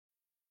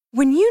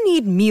When you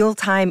need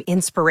mealtime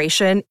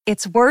inspiration,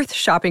 it's worth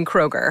shopping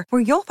Kroger,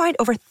 where you'll find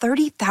over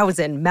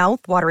 30,000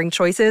 mouth-watering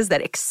choices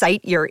that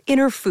excite your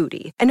inner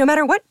foodie. And no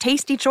matter what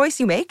tasty choice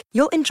you make,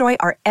 you'll enjoy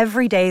our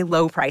everyday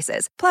low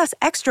prices, plus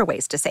extra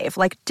ways to save,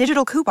 like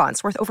digital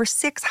coupons worth over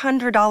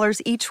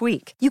 $600 each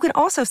week. You can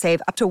also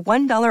save up to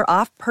 $1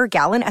 off per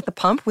gallon at the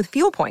pump with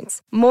fuel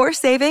points. More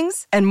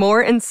savings and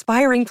more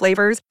inspiring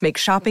flavors make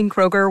shopping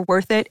Kroger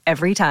worth it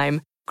every time.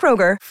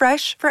 Kroger,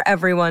 fresh for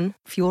everyone.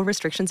 Fuel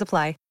restrictions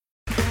apply.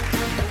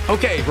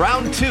 Okay,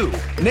 round two.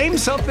 Name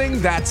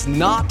something that's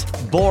not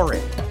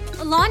boring.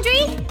 A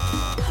laundry?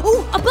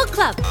 Ooh, a book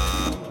club.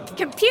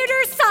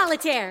 Computer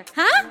solitaire,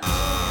 huh?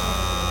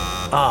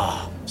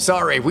 Ah,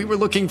 sorry, we were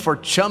looking for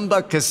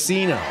Chumba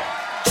Casino.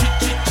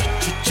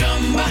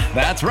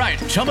 That's right,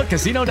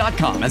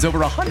 ChumbaCasino.com has over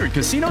 100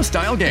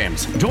 casino-style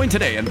games. Join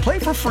today and play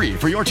for free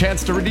for your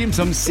chance to redeem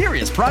some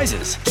serious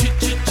prizes.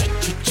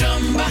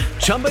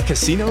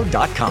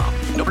 ChumbaCasino.com.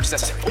 No purchase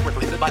necessary. Void where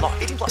prohibited by law.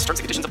 18+ terms and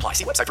conditions apply.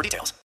 See website for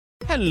details.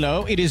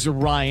 Hello, it is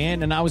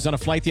Ryan, and I was on a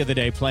flight the other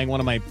day playing one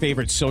of my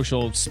favorite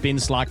social spin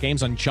slot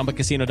games on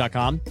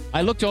ChumbaCasino.com.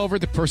 I looked over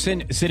at the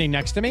person sitting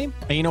next to me,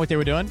 and you know what they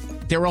were doing?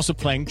 They were also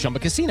playing Chumba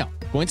Casino.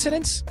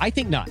 Coincidence? I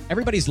think not.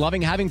 Everybody's loving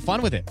having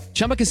fun with it.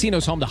 Chumba Casino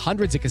is home to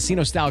hundreds of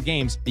casino-style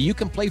games that you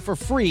can play for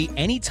free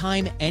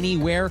anytime,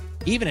 anywhere,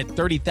 even at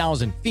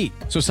 30,000 feet.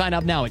 So sign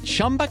up now at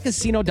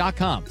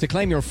ChumbaCasino.com to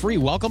claim your free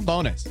welcome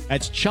bonus.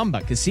 That's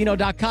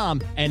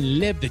ChumbaCasino.com and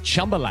live the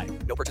Chumba life.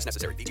 No purchase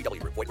necessary.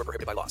 VGW. Void where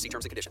prohibited by law. See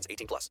terms and conditions.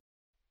 18+.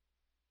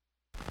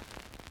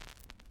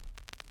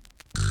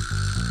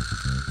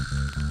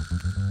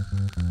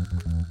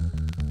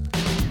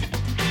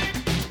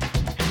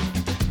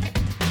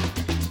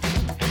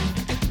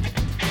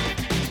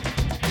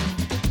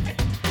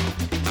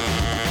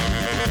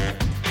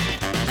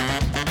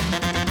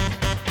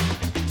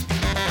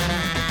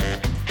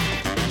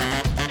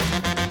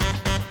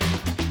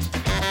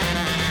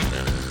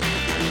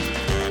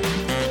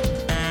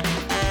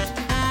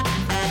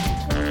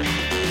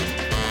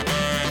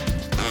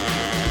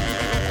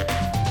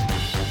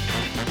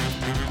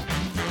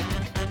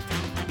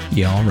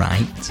 You're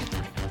right.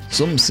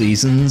 Some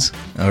seasons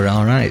are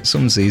alright,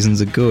 some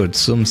seasons are good,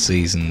 some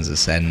seasons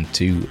ascend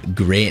to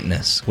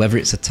greatness, whether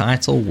it's a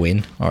title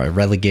win or a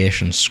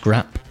relegation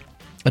scrap,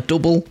 a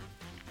double,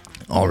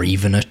 or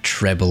even a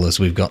treble as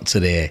we've got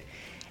today.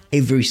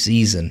 Every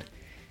season,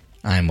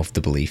 I am of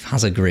the belief,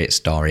 has a great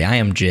story. I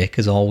am Jake,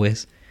 as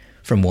always,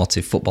 from What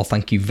If Football.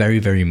 Thank you very,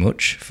 very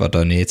much for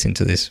donating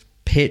to this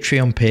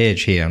Patreon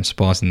page here and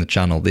supporting the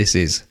channel. This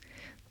is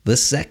the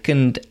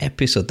second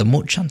episode, the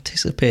much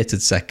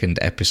anticipated second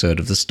episode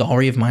of the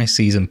Story of My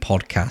Season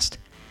podcast.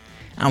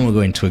 And we're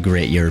going to a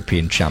great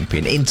European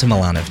champion, Inter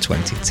Milan of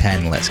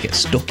 2010. Let's get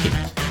stuck in.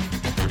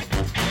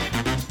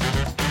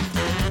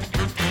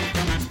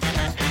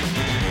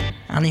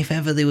 And if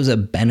ever there was a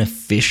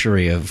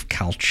beneficiary of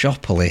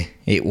Calciopoli,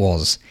 it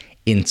was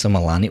Inter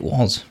Milan. It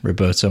was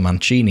Roberto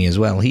Mancini as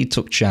well. He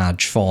took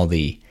charge for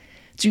the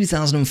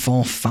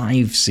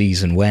 2004-05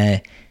 season,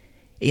 where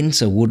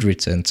Inter would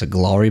return to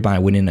glory by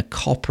winning a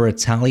Coppa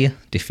Italia,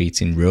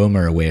 defeating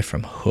Roma away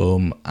from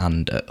home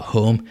and at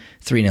home,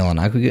 3-0 on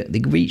aggregate.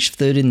 They reached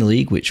third in the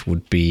league, which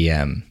would be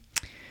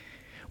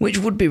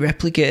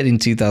replicated in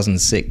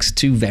 2006.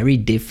 Two very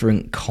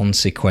different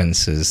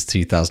consequences,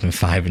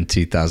 2005 and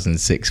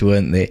 2006,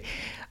 weren't they?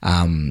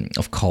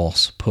 Of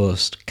course,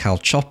 post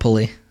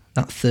Calciopoli,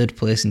 that third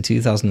place in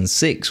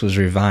 2006 was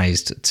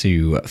revised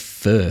to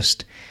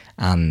first.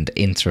 And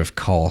Inter, of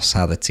course,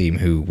 are the team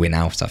who win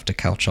out after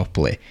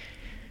Calciopoli.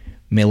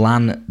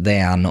 Milan,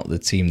 they are not the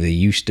team they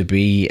used to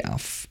be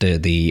after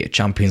the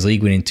Champions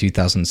League win in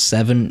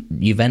 2007.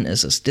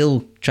 Juventus are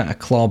still trying to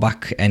claw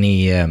back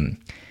any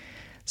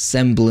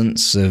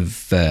semblance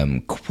of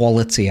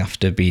quality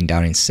after being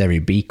down in Serie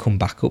B, come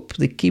back up.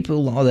 They keep a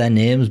lot of their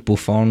names,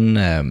 Buffon,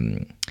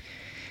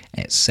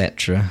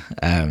 etc.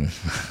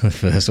 The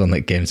first one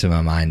that came to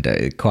my mind,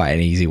 quite an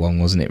easy one,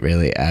 wasn't it,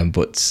 really?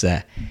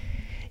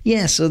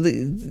 Yeah, so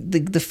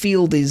the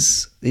field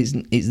is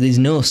there's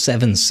no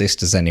Seven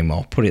Sisters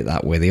anymore, put it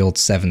that way. The old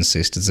Seven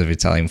Sisters of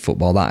Italian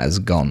football, that has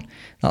gone.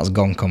 That's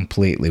gone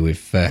completely with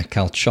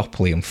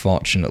Calciopoli,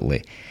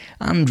 unfortunately.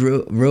 And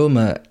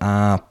Roma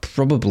are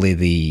probably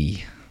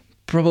the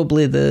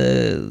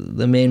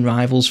main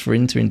rivals for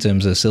Inter in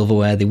terms of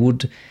silverware. They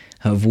would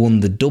have won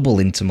the double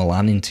Inter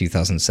Milan in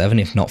 2007,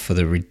 if not for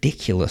the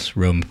ridiculous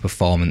Roma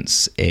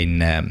performance in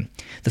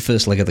the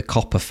first leg of the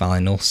Coppa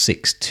final,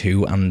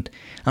 6-2,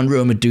 and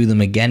Roma do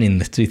them again in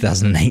the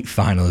 2008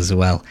 final as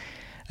well.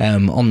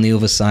 On the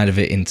other side of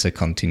it, Inter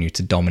continue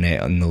to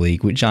dominate in the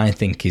league, which I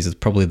think is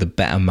probably the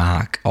better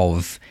mark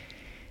of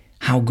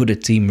how good a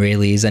team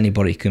really is.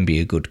 Anybody can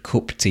be a good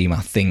cup team, I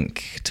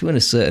think, to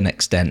a certain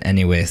extent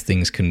anyway.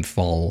 Things can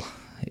fall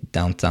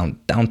down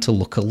to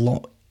look a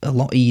lot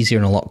easier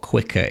and a lot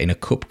quicker in a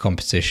cup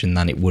competition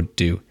than it would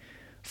do,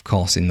 of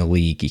course, in the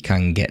league. You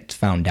can get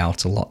found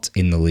out a lot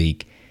in the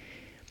league.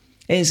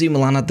 AC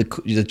Milan had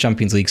the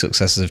Champions League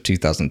successes of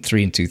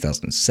 2003 and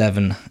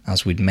 2007,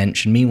 as we'd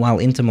mentioned. Meanwhile,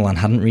 Inter Milan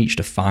hadn't reached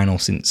a final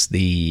since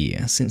the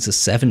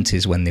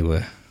 70s, when they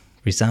were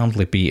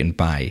resoundingly beaten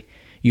by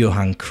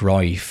Johan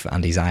Cruyff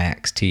and his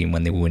Ajax team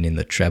when they were winning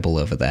the treble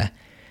over there.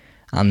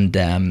 And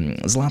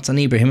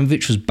Zlatan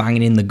Ibrahimovic was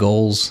banging in the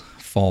goals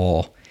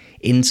for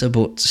Inter,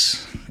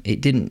 but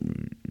it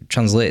didn't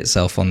translate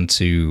itself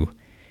onto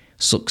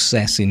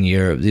success in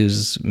Europe. It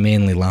was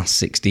mainly last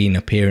 16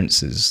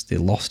 appearances. They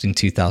lost in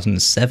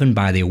 2007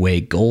 by the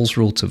away goals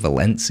rule to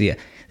Valencia.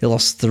 They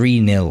lost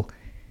 3-0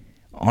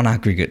 on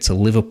aggregate to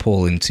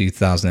Liverpool in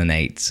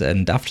 2008.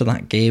 And after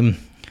that game,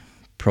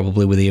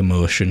 probably with the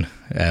emotion,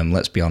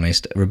 let's be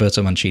honest,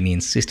 Roberto Mancini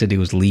insisted he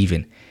was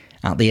leaving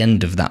at the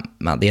end of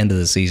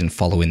the season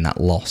following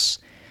that loss.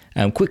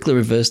 Quickly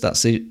reversed that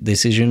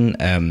decision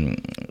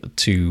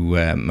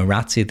to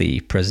Moratti,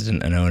 the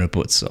president and owner,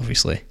 but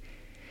obviously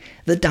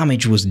the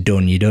damage was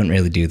done. You don't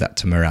really do that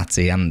to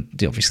Moratti, and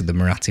obviously the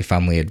Moratti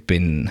family had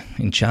been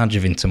in charge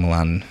of Inter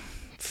Milan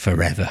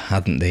forever,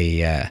 hadn't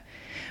they?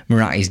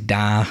 Moratti's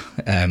dad,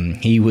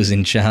 he was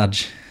in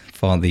charge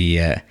for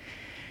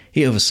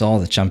he oversaw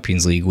the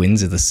Champions League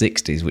wins of the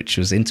 60s, which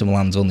was Inter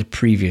Milan's only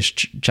previous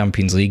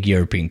Champions League,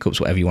 European Cups,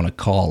 whatever you want to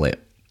call it.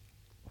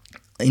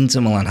 Inter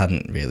Milan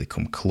hadn't really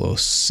come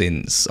close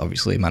since,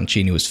 obviously,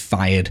 Mancini was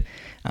fired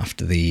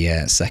after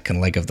the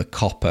second leg of the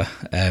Coppa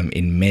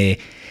in May.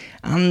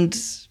 And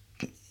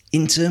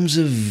in terms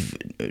of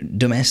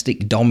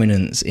domestic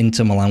dominance,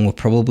 Inter Milan were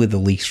probably the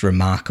least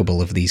remarkable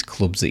of these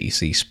clubs that you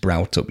see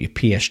sprout up. Your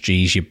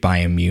PSGs, your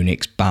Bayern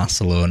Munichs,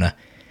 Barcelona,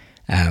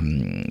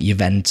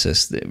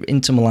 Juventus.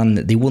 Inter Milan,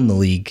 they won the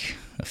league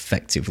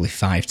effectively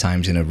 5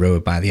 times in a row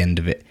by the end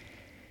of it.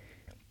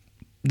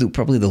 They're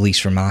probably the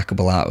least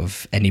remarkable out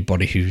of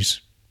anybody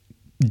who's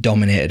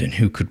dominated and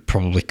who could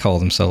probably call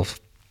themselves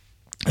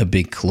a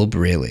big club,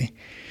 really.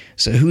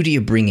 So who do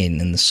you bring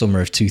in the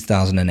summer of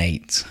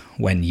 2008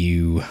 when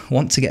you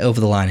want to get over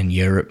the line in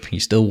Europe, you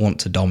still want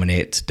to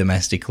dominate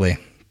domestically?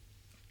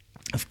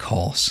 Of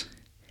course,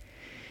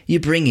 you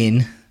bring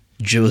in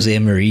Jose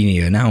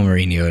Mourinho. Now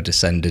Mourinho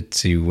descended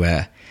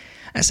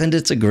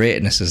to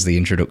greatness as the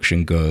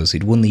introduction goes.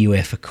 He'd won the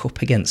UEFA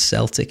Cup against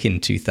Celtic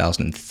in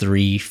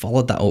 2003,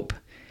 followed that up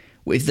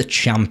with the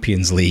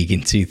Champions League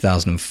in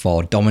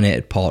 2004,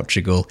 dominated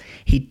Portugal.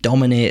 He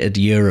dominated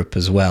Europe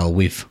as well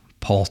with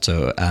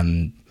Porto,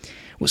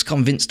 was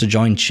convinced to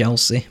join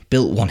Chelsea,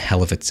 built one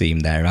hell of a team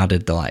there,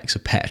 added the likes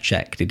of Petr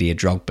Cech, Didier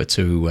Drogba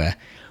to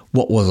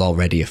what was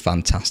already a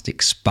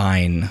fantastic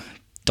spine.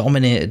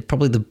 Dominated,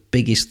 probably the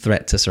biggest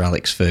threat to Sir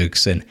Alex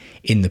Ferguson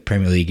in the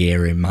Premier League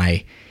era, in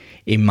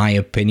my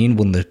opinion.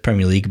 Won the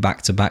Premier League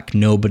back-to-back.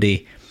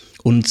 Nobody,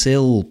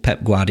 until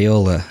Pep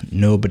Guardiola,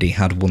 nobody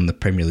had won the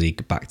Premier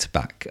League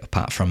back-to-back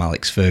apart from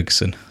Alex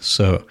Ferguson.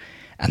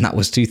 And that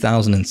was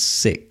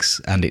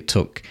 2006, and it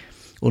took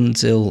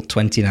until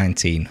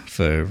 2019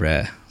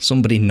 for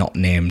somebody not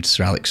named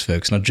Sir Alex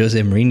Ferguson or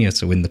Jose Mourinho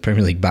to win the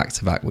Premier League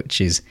back-to-back,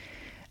 which is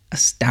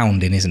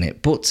astounding, isn't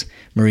it? But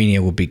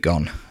Mourinho would be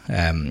gone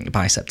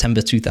by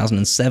September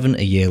 2007,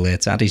 a year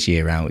later. Had his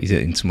year out, he's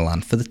at Inter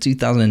Milan for the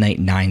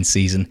 2008-9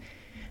 season.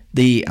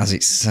 As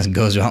it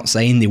goes without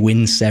saying, they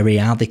win Serie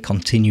A, they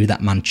continue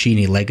that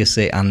Mancini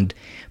legacy, and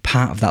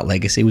part of that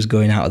legacy was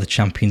going out of the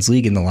Champions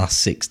League in the last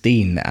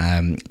 16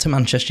 to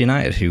Manchester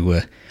United, who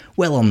were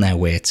well on their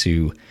way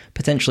to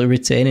potentially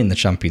retaining the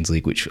Champions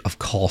League, which of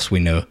course we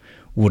know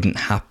wouldn't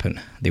happen.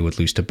 They would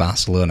lose to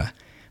Barcelona.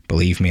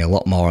 Believe me, a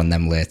lot more on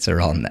them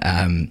later on.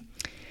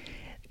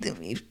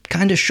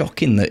 Kind of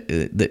shocking that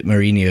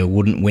Mourinho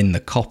wouldn't win the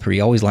Coppa.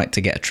 He always liked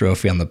to get a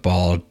trophy on the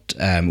board.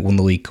 Won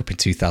the League Cup in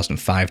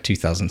 2005,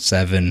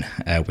 2007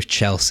 with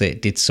Chelsea.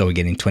 Did so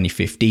again in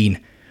 2015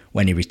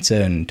 when he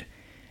returned.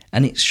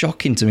 And it's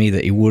shocking to me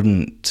that he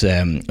wouldn't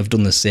have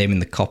done the same in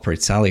the Coppa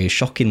Italia.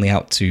 Shockingly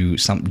out to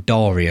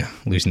Sampdoria,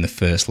 losing the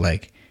first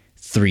leg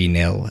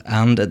 3-0.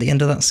 And at the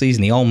end of that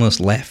season, he almost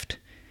left.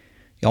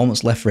 He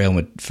almost left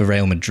for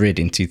Real Madrid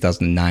in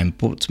 2009,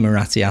 but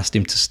Moratti asked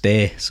him to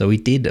stay, so he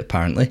did,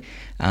 apparently.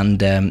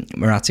 And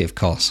Moratti, of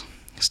course,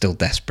 still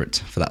desperate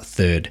for that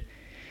third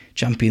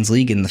Champions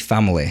League in the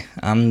family.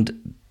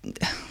 And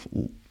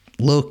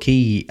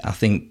low-key, I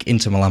think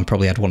Inter Milan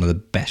probably had one of the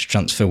best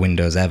transfer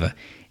windows ever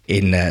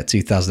in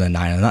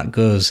 2009, and that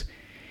goes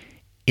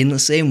in the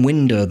same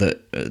window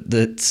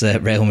that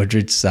Real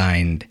Madrid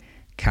signed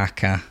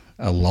Kaká,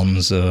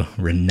 Alonso,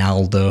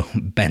 Ronaldo,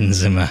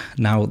 Benzema.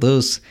 Now,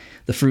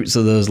 the fruits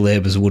of those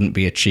labours wouldn't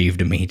be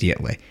achieved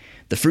immediately.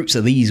 The fruits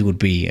of these would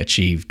be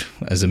achieved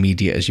as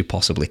immediate as you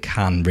possibly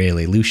can,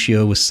 really.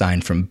 Lucio was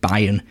signed from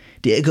Bayern,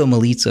 Diego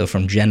Milito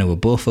from Genoa,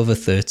 both over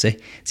 30.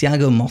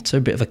 Thiago Motta,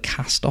 a bit of a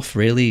cast-off,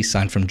 really. He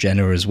signed from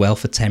Genoa as well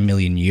for €10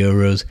 million.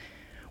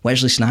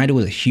 Wesley Sneijder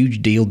was a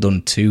huge deal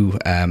done too.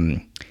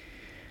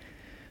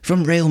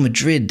 From Real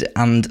Madrid,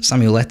 and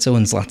Samuel Eto'o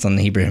and Zlatan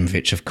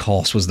Ibrahimovic, of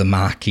course, was the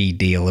marquee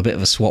deal. A bit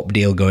of a swap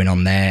deal going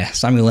on there.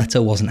 Samuel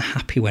Eto'o wasn't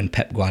happy when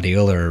Pep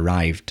Guardiola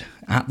arrived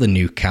at the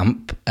new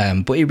camp,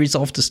 but he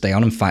resolved to stay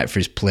on and fight for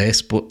his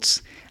place.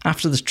 But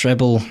after the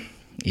treble,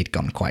 he'd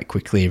gone quite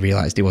quickly. He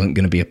realised he wasn't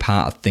going to be a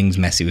part of things.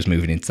 Messi was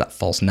moving into that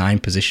false 9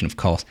 position, of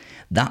course.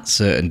 That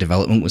certain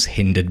development was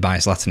hindered by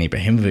Zlatan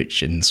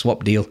Ibrahimovic in the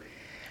swap deal,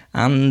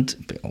 and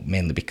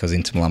mainly because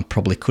Inter Milan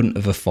probably couldn't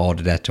have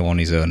afforded Eto'o on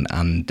his own,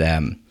 and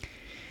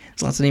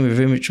Zlatan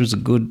Ibrahimovic was a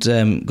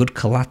good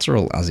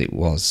collateral as it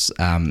was.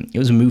 It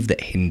was a move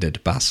that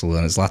hindered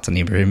Barcelona.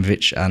 Zlatan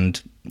Ibrahimovic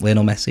and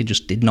Lionel Messi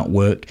just did not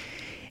work.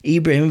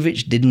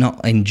 Ibrahimovic did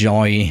not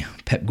enjoy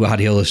Pep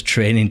Guardiola's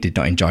training, did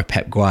not enjoy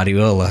Pep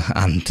Guardiola,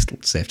 and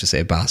safe to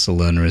say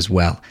Barcelona as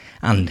well,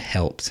 and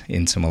helped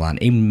Inter Milan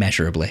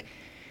immeasurably.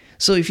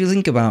 So if you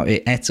think about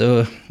it,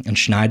 Eto'o and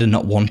Schneider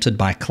not wanted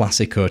by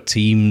Classico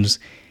teams.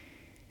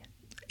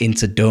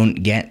 Inter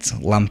don't get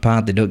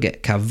Lampard, they don't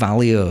get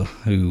Carvalho,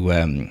 who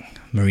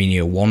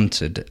Mourinho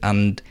wanted,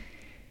 and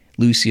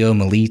Lucio,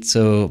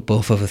 Milito,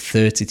 both over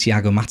 30,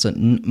 Thiago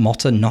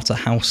Motta, not a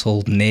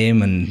household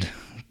name, and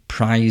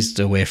prized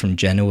away from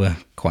Genoa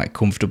quite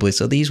comfortably.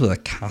 So these were the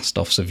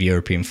cast-offs of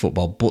European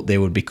football, but they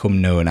would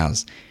become known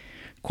as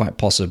quite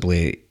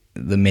possibly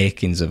the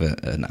makings of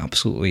an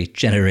absolutely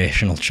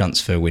generational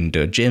transfer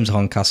window. James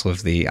Horncastle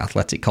of The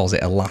Athletic calls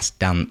it a last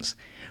dance,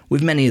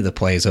 with many of the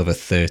players over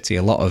 30,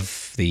 a lot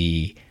of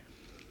the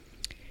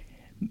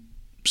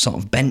sort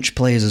of bench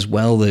players as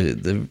well,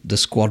 the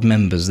squad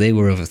members, they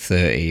were over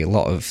 30. A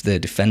lot of the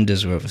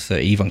defenders were over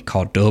 30. Ivan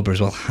Cordoba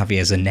as well.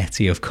 Javier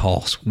Zanetti, of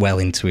course, well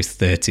into his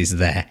 30s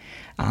there.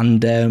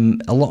 And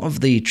a lot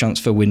of the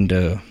transfer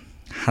window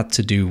had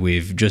to do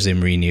with Jose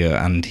Mourinho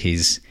and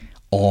his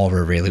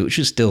aura, really, which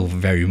was still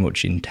very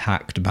much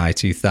intact by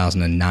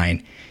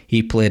 2009.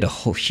 He played a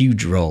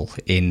huge role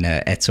in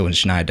Eto'o and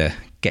Schneider,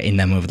 getting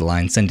them over the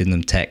line, sending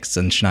them texts,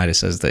 and Schneider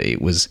says that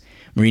it was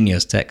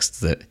Mourinho's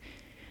texts that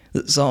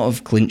sort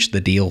of clinched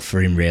the deal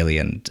for him, really.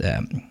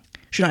 And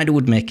Schneider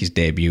would make his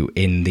debut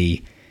in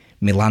the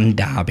Milan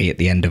derby at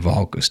the end of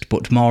August,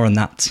 but more on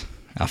that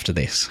after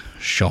this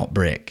short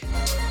break.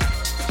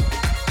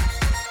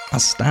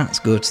 As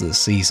stats go to the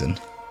season,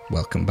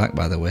 welcome back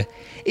by the way,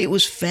 it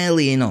was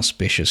fairly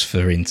inauspicious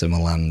for Inter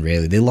Milan,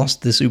 really. They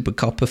lost the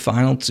Supercoppa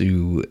final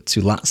to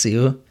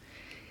Lazio.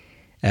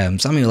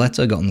 Samuel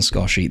Eto'o got on the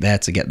score sheet there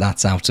to get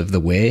that out of the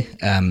way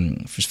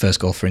for his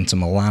first goal for Inter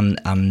Milan,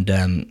 and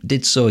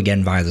did so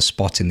again via the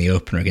spot in the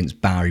opener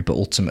against Bari, but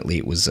ultimately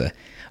it was a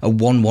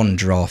 1-1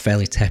 draw,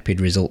 fairly tepid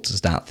result to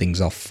start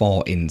things off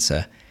for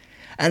Inter.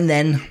 And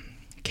then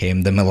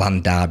came the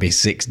Milan derby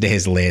 6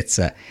 days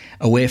later,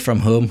 away from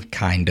home,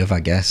 kind of,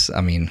 I guess.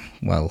 I mean,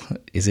 well,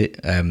 is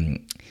it?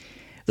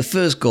 The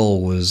first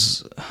goal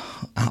was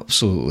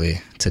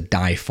absolutely to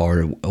die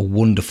for, a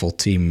wonderful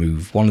team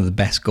move, one of the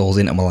best goals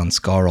Inter Milan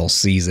score all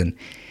season.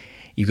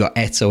 You've got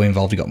Eto'o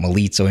involved, you've got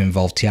Milito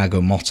involved,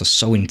 Thiago Motta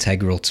so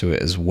integral to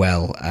it as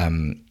well.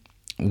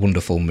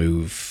 Wonderful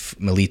move.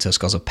 Milito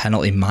scores a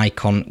penalty.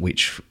 Maicon,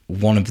 which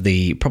one of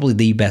probably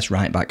the best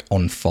right back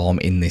on form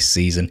in this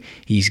season.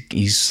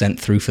 He's sent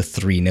through for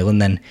 3-0,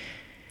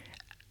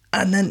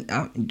 and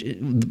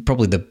then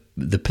probably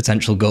the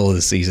potential goal of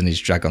the season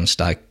is Dragan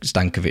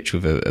Stankovic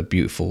with a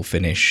beautiful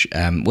finish.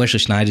 Wesley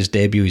Sneijder's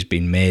debut has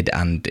been made,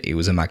 and it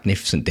was a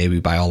magnificent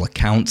debut by all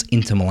accounts.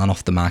 Inter Milan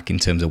off the mark in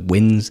terms of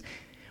wins.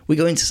 We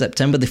go into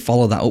September, they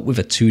follow that up with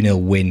a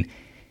 2-0 win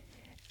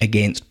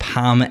against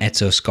Parma,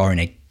 Eto'o scoring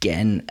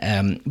again.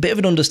 Bit of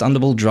an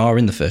understandable draw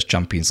in the first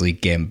Champions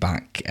League game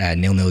back.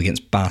 0-0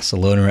 against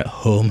Barcelona at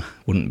home.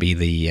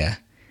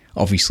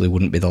 Obviously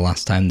wouldn't be the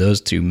last time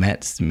those two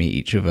met to meet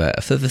each other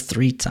a further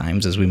 3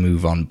 times as we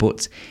move on.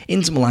 But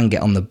Inter Milan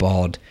get on the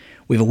board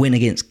with a win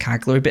against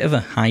Cagliari, a bit of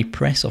a high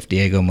press off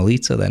Diego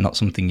Milito. They're not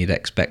something you'd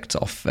expect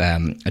off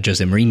a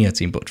Jose Mourinho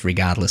team, but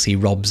regardless, he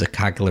robs a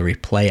Cagliari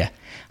player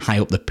high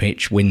up the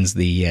pitch, wins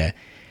the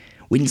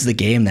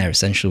game there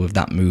essentially with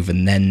that move.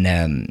 And then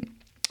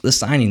the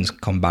signings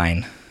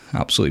combine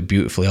absolutely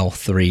beautifully. All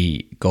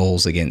 3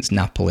 goals against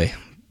Napoli,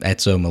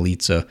 Eto'o,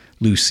 Milito,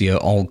 Lucio,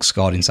 all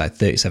scored inside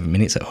 37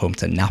 minutes at home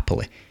to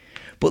Napoli.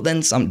 But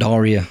then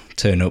Sampdoria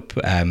turn up,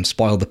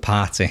 spoil the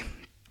party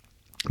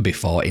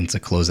before Inter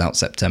close out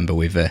September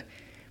with a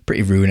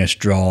pretty ruinous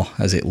draw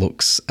as it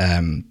looks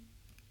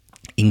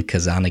in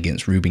Kazan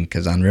against Rubin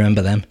Kazan.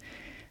 Remember them?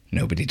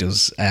 Nobody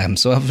does.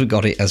 So have we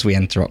got it as we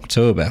enter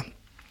October?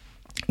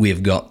 We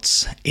have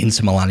got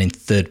Inter Milan in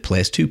 3rd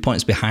place, 2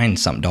 points behind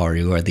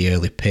Sampdoria, who are the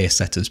early pace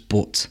setters,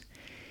 but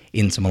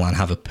Inter Milan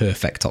have a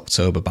perfect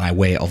October by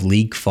way of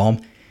league form.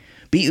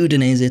 Beat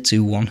Udinese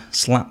 2-1,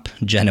 slap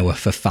Genoa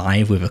for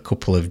 5 with a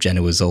couple of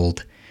Genoa's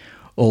old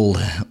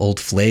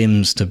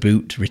flames to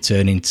boot,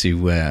 returning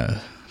to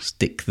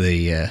stick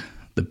the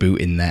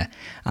boot in there.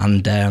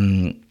 And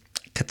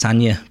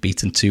Catania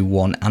beaten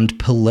 2-1, and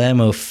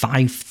Palermo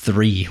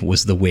 5-3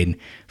 was the win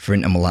for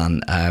Inter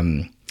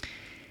Milan.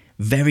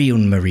 Very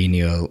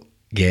un-Mourinho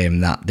game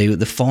that. They're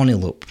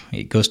 4-0 up,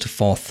 it goes to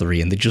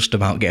 4-3, and they just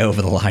about get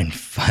over the line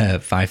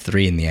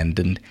 5-3 in the end.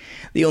 And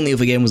the only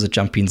other game was a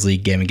Champions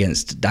League game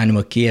against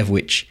Dynamo Kiev,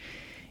 which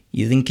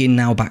you're thinking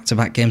now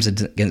back-to-back games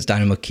against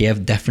Dynamo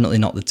Kiev, definitely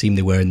not the team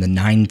they were in the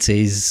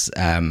 90s.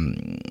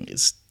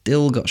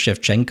 Still got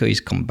Shevchenko,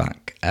 he's come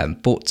back,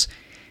 but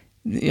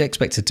You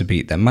expected to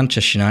beat them.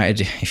 Manchester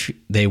United, if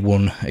they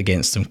won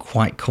against them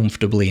quite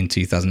comfortably in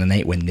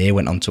 2008 when they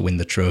went on to win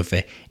the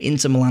trophy.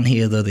 Inter Milan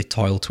here, though, they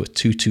toiled to a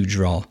 2-2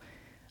 draw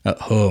at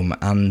home.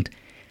 And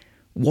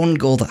one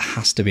goal that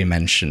has to be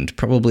mentioned,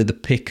 probably the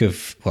pick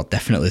of, well,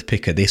 definitely the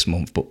pick of this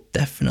month, but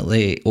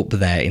definitely up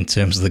there in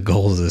terms of the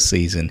goals of the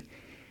season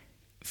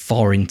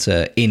for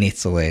Inter in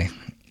Italy,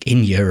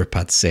 in Europe,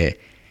 I'd say.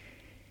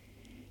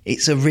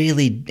 It's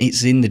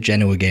in the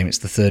Genoa game, it's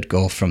the third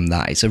goal from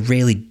that. It's a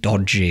really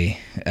dodgy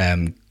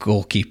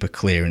goalkeeper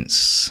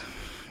clearance.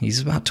 He's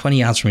about 20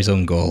 yards from his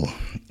own goal.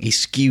 He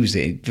skews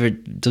it.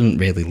 It doesn't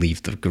really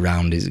leave the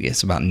ground. It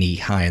gets about knee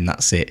high and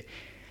that's it.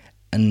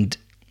 And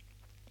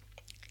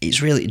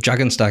it's really,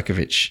 Dragan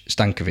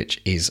Stankovic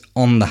is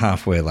on the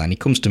halfway line. He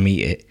comes to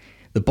meet it.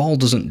 The ball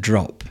doesn't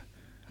drop.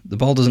 The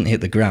ball doesn't hit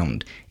the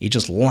ground. He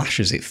just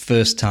lashes it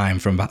first time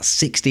from about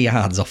 60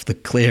 yards off the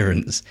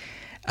clearance.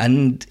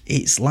 And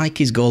it's like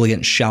his goal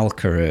against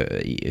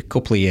Schalke a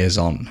couple of years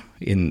on,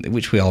 in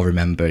which we all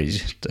remember. He's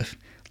just a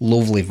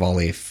lovely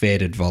volley,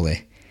 faded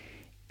volley,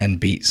 and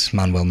beats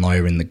Manuel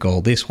Neuer in the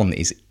goal. This one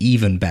is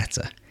even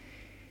better.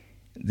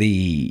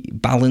 The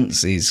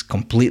balance is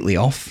completely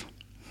off.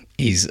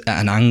 He's at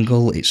an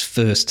angle. It's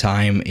first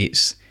time.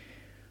 It's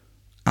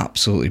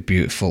absolutely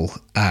beautiful.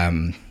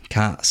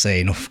 Can't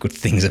say enough good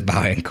things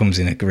about it, and comes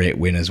in a great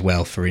win as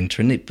well for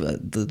Inter. And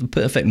the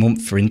perfect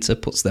month for Inter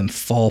puts them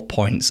 4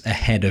 points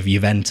ahead of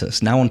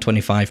Juventus. Now on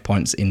 25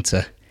 points,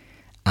 Inter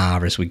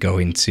are as we go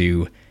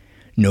into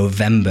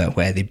November,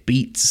 where they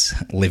beat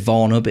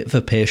Livorno. A bit of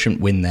a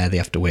patient win there. They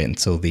have to wait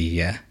until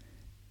the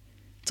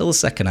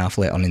second half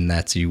late on in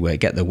there to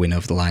get the win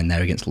over the line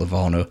there against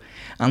Livorno.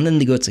 And then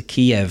they go to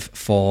Kiev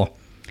for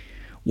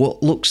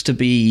what looks to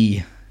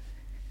be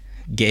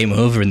game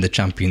over in the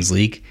Champions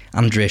League.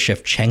 Andrei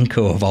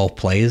Shevchenko, of all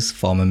players,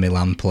 former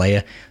Milan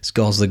player,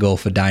 scores the goal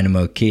for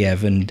Dynamo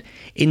Kiev, and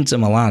Inter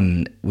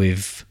Milan,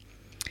 with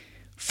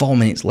 4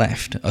 minutes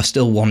left, are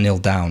still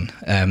 1-0 down.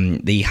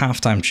 The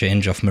halftime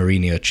change off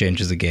Mourinho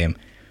changes the game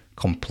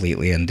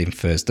completely and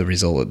infers the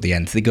result at the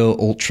end. They go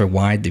ultra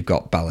wide. They've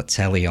got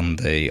Balotelli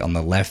on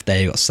the left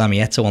there. You've got Sami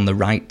Eto'o on the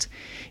right.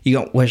 You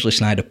got Wesley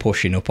Sneijder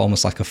pushing up,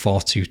 almost like a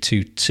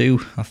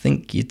 4-2-2-2, I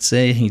think you'd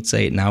say. You'd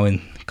say it now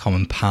in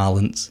common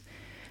parlance.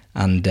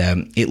 And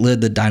it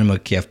lured the Dynamo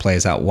Kiev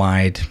players out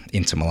wide.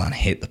 Inter Milan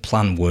hit. The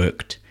plan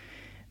worked.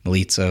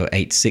 Milito,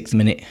 86th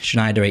minute.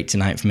 Sneijder,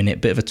 89th minute.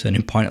 Bit of a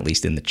turning point, at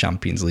least in the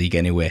Champions League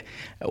anyway.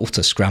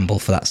 Utter scramble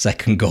for that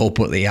second goal,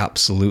 but they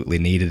absolutely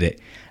needed it.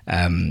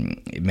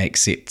 It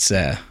makes it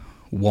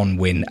 1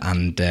 win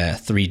and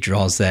 3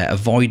 draws there,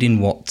 avoiding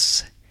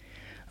what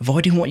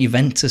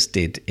Juventus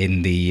did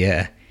in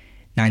the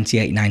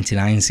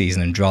 98-99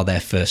 season and draw their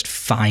first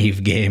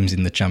 5 games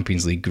in the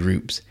Champions League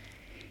groups.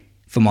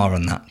 For more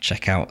on that,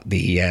 check out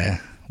the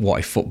What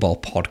If Football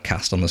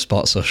podcast on the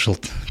Sports Social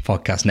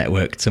Podcast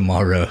Network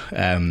tomorrow.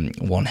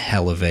 One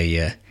hell of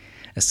a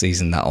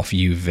season that off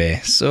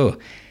Juve. So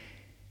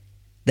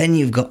then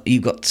you've got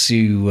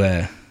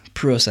to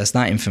process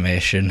that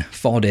information.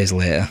 4 days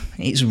later,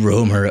 it's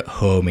Roma at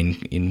home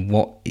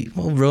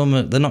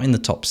Roma, they're not in the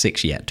top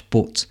 6 yet,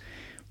 but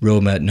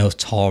Roma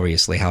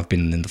notoriously have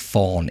been in the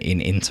thorn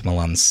in Inter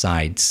Milan's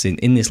sides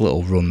in this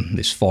little run,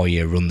 this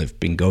 4-year run they've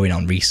been going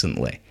on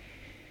recently.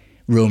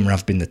 Roma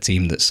have been the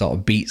team that sort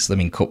of beats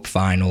them in cup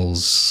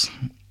finals,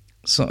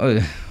 sort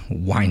of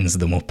winds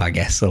them up, I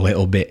guess, a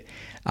little bit.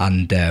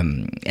 And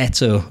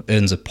Eto'o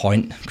earns a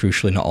point,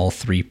 crucially not all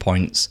 3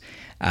 points.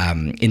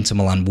 Inter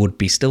Milan would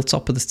be still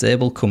top of the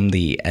table come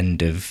the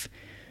end of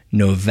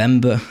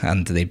November,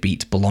 and they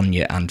beat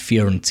Bologna and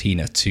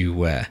Fiorentina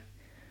to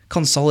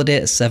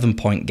consolidate a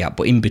 7-point gap.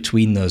 But in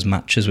between those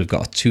matches, we've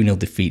got a 2-0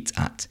 defeat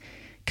at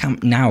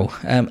Camp Nou.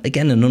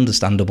 Again, an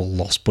understandable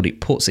loss, but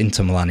it puts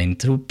Inter Milan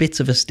into a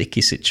bit of a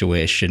sticky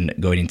situation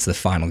going into the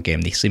final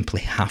game. They simply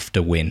have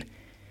to win.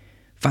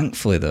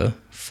 Thankfully, though,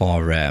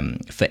 for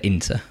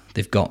Inter,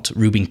 they've got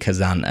Rubin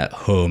Kazan at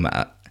home.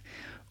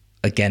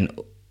 Again,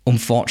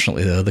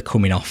 unfortunately, though, they're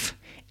coming off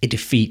a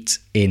defeat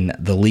in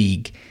the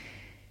league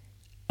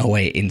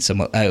away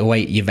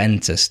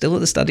Juventus. Still at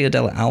the Stadio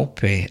delle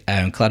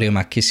Alpi, Claudio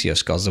Marchisio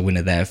scores the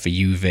winner there for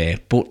Juve,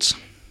 but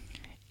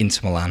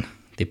Inter Milan,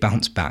 they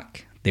bounce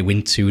back. They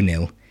win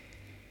 2-0.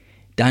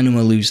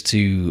 Dynamo lose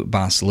to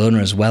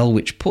Barcelona as well,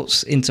 which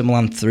puts Inter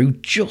Milan through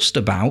just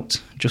about,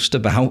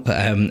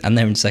 and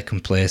they're in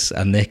second place,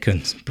 and they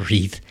can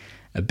breathe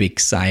a big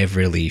sigh of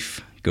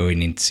relief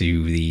going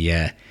into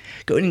the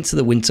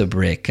winter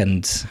break.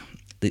 And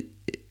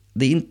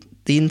the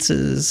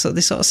Inter, so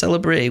they sort of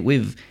celebrate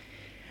with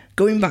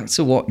going back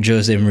to what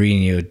Jose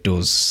Mourinho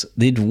does.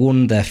 They'd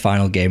won their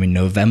final game in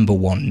November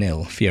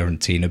 1-0,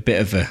 Fiorentina, a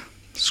bit of a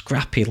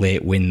scrappy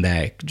late win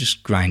there,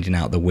 just grinding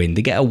out the win.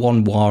 They get a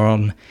 1-1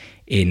 on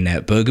in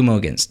Bergamo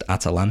against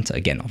Atalanta.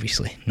 Again,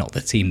 obviously not the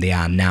team they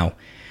are now.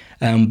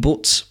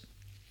 But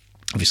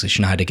obviously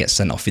Sneijder gets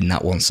sent off in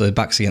that one. So their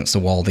backs against the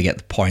wall, they get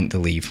the point, they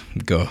leave,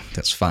 go.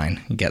 That's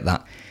fine, you get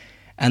that.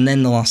 And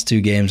then the last 2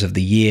 games of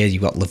the year,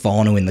 you've got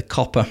Livorno in the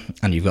Coppa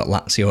and you've got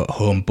Lazio at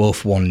home,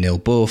 both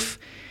 1-0, both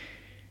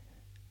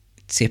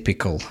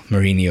typical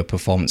Mourinho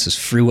performances,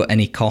 through at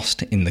any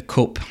cost in the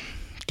Cup,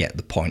 get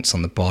the points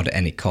on the board at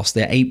any cost.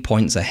 They're 8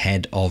 points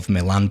ahead of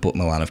Milan, but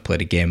Milan have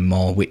played a game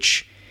more,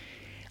 which,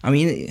 I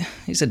mean,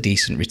 it's a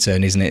decent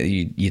return, isn't it?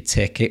 You'd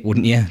take it,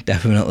 wouldn't you?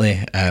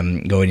 Definitely,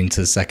 going into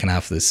the second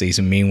half of the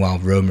season. Meanwhile,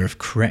 Roma have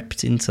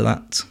crept into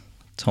that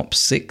top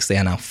 6. They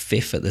are now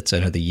 5th at the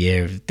turn of the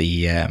year,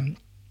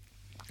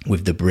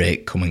 with the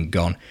break come and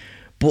gone.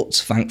 But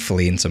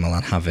thankfully, Inter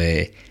Milan have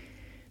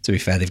to be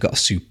fair, they've got a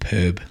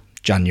superb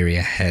January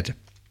ahead.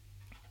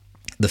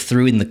 They're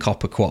through in the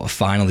Coppa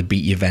quarter-final. They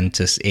beat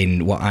Juventus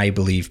in what I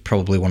believe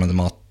probably one of the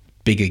more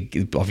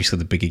bigger, obviously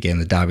the bigger game,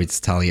 the Derby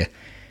d'Italia.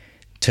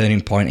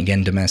 Turning point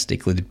again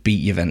domestically. They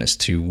beat Juventus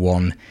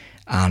 2-1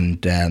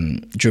 and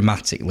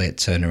dramatic late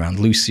turnaround.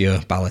 Lucio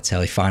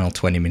Balotelli, final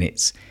 20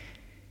 minutes.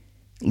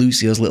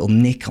 Lucio's little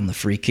nick on the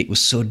free kick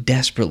was so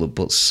desperate,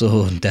 but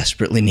so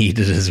desperately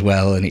needed as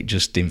well, and it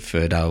just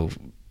inferred how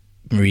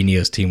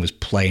Mourinho's team was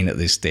playing at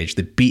this stage.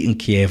 They'd beaten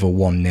Chievo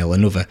 1-0,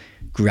 another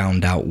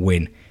ground-out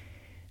win.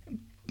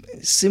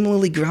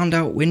 Similarly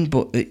ground-out win,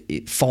 but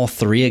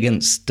 4-3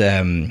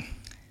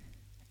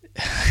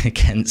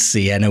 against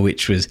Siena,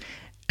 which was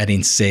an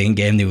insane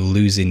game. They were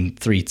losing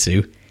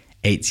 3-2,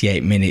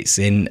 88 minutes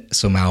in.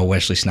 Somehow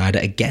Wesley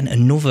Sneijder, again,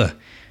 another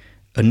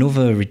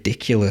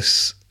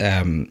ridiculous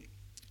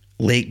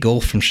late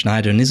goal from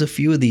Sneijder. And there's a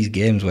few of these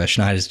games where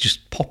Schneider's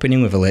just popping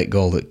in with a late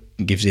goal that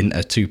gives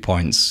Inter 2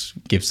 points,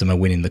 gives them a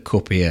win in the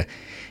Cup here,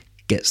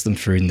 gets them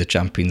through in the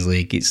Champions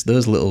League. It's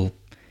those little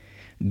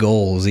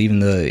goals, even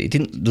though it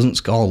doesn't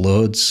score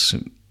loads,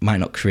 might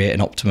not create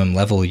an optimum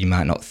level, you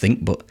might not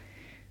think, but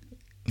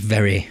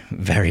very,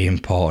 very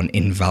important,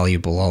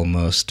 invaluable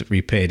almost,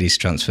 repaid his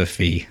transfer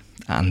fee,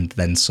 and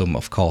then some,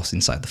 of course,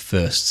 inside the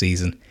first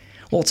season.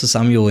 Walter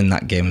Samuel in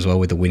that game as well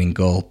with the winning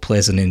goal,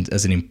 plays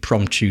as an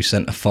impromptu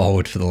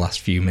centre-forward for the last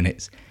few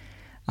minutes.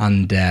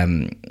 And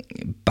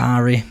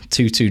Bari,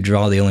 2-2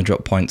 draw, they only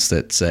drop points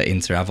that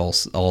Inter have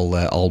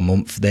all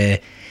month there.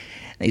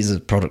 He's a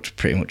product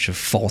pretty much of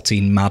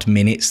 14 mad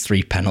minutes,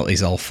 3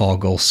 penalties, all 4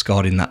 goals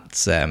scored in that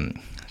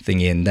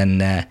thingy. And then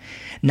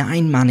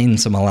 9-man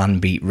Inter Milan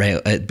beat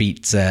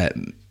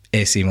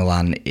AC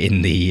Milan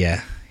in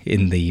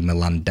the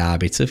Milan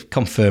derby to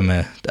confirm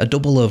a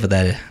double over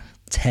their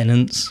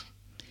tenants,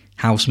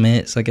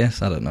 housemates, I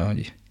guess. I don't know.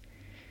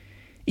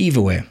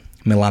 Either way,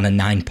 Milan are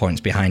 9 points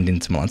behind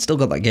Inter Milan. Still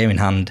got that game in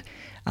hand.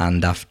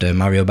 And after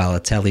Mario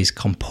Balotelli's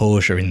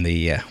composure in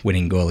the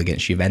winning goal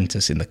against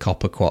Juventus in the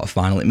Coppa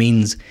quarter-final, it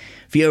means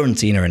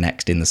Fiorentina are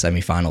next in the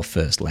semi-final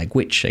first leg,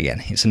 which,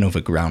 again, it's another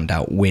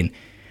ground-out win.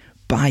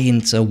 By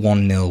Inter,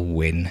 1-0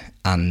 win,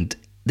 and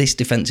this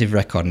defensive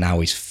record now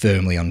is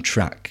firmly on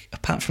track.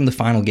 Apart from the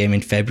final game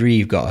in February,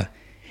 you've got a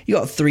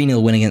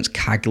 3-0 win against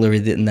Cagliari,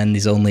 and then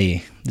there's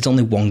only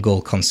 1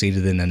 goal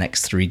conceded in the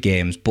next 3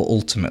 games, but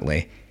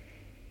ultimately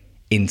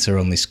Inter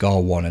only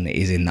score 1, and it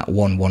is in that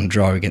 1-1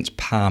 draw against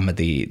Parma,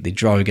 the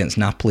draw against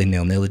Napoli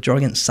 0-0, the draw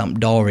against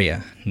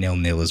Sampdoria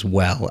 0-0 as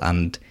well,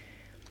 and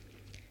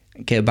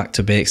get back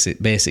to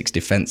basics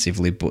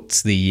defensively,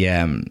 but the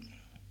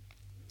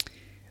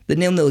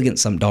 0-0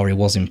 against Sampdoria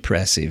was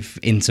impressive.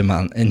 Inter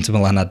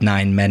Milan had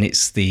 9 men.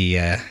 It's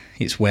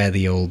where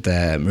the old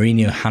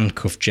Mourinho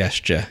handcuff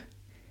gesture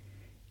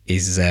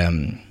is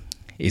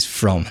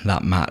from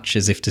that match,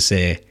 as if to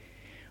say,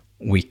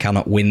 we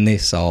cannot win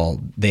this, or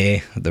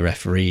they, the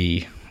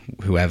referee,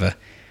 whoever,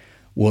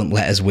 won't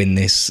let us win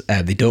this.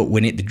 They don't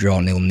win it, they draw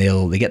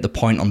 0-0. They get the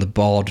point on the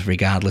board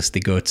regardless.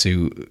 They go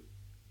to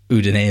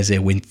Udinese,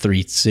 win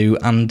 3-2,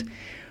 and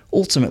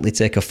ultimately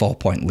take a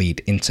 4-point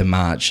lead into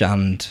March.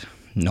 And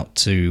not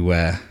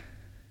to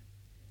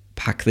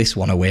pack this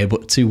one away,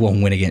 but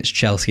 2-1 win against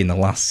Chelsea in the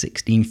last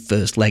 16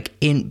 first leg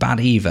ain't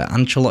bad either.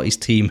 Ancelotti's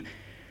team,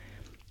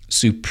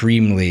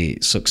 supremely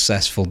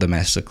successful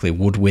domestically,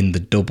 would win the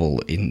double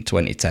in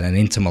 2010, and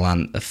Inter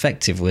Milan,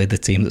 effectively the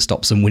team that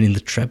stops them winning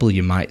the treble,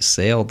 you might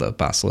say, although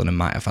Barcelona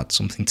might have had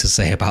something to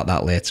say about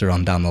that later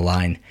on down the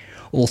line.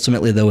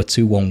 Ultimately, though, a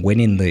 2-1 win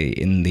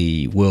in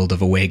the world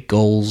of away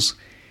goals.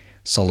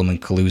 Solomon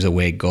Kalu's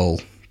away goal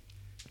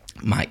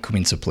might come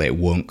into play. It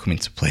won't come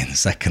into play in the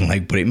second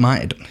leg, but it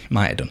might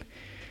have done.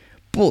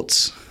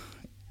 But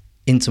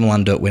Inter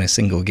Milan don't win a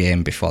single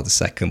game before the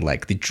second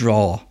leg. They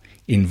draw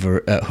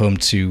at home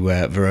to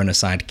Verona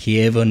side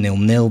Chievo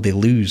 0-0. They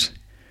lose,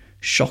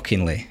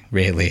 shockingly,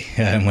 really,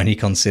 when you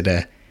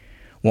consider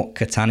what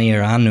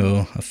Catania are.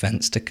 No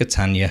offence to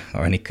Catania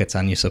or any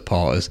Catania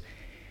supporters.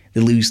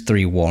 They lose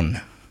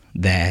 3-1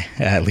 there,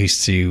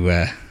 lose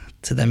to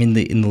them in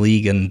the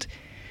league, and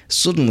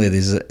suddenly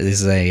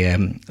there's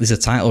a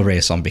title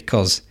race on,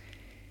 because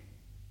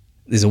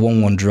there's a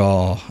 1-1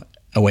 draw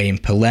away in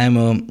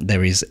Palermo.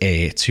 There is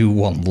a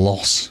 2-1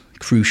 loss,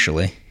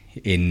 crucially,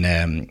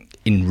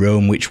 in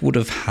Rome, which would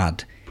have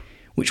had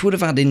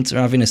Inter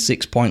having a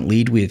 6-point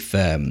lead with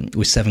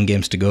 7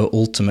 games to go.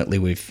 Ultimately,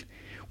 with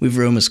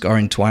Roma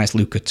scoring twice,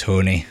 Luca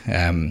Toni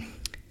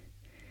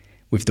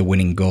with the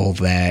winning goal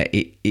there,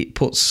 it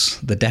puts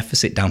the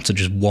deficit down to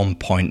just 1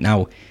 point.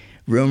 Now,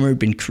 Roma had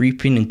been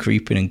creeping,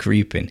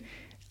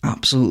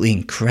 absolutely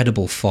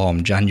incredible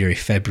form January,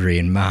 February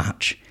and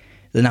March.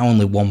 They're now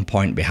only 1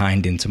 point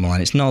behind Inter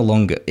Milan. It's no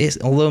longer...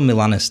 although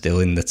Milan are still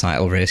in the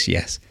title race,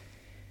 yes,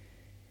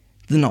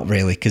 they're not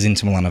really, because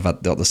Inter Milan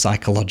have got the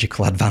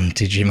psychological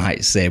advantage, you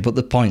might say, but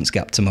the points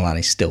gap to Milan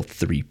is still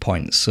 3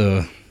 points.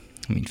 So,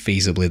 I mean,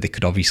 feasibly, they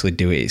could obviously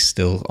do it. It's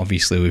still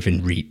obviously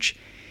within reach.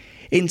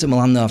 Inter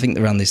Milan, though, I think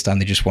around this time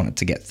they just wanted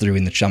to get through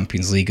in the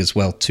Champions League as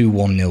well. 2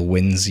 1-0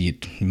 wins.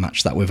 You'd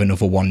match that with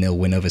another 1-0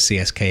 win over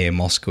CSKA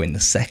Moscow in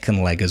the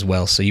second leg as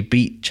well. So you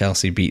beat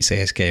Chelsea, beat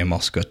CSKA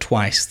Moscow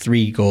twice,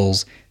 3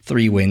 goals,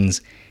 3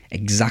 wins,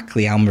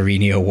 exactly how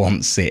Mourinho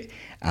wants it.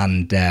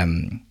 And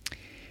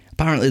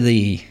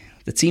apparently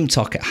the team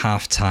talk at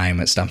half-time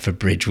at Stamford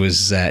Bridge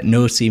was,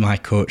 no team I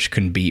coach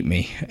can beat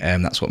me.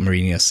 That's what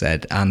Mourinho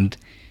said. And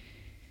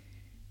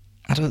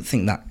I don't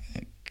think that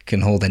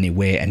can hold any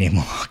weight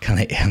anymore, can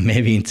it?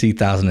 Maybe in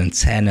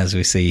 2010, as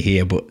we see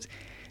here, but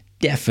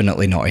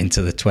definitely not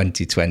into the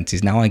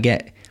 2020s. Now, I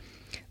get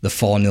the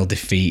 4-0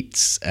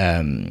 defeats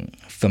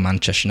for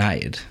Manchester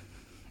United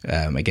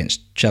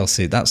against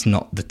Chelsea. That's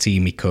not the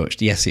team he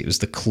coached. Yes, it was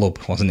the club,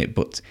 wasn't it?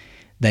 But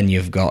then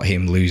you've got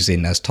him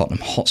losing as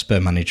Tottenham Hotspur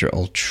manager at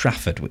Old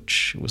Trafford,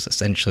 which was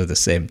essentially the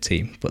same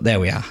team. But there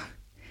we are.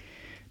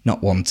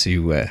 Not one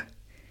to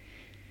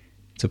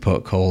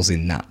poke holes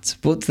in that.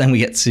 But then we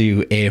get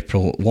to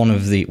April,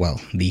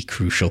 the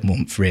crucial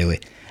month, really.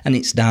 And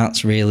it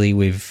starts really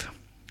with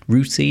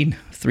routine.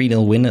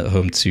 3-0 win at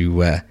home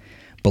to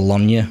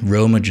Bologna.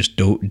 Roma just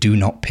do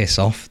not piss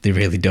off. They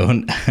really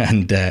don't.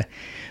 And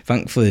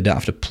thankfully they don't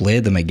have to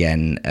play them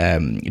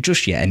again.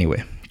 Just yet,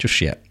 anyway.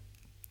 Just yet.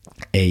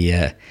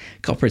 A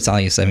Coppa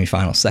Italia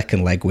semi-final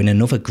second leg win.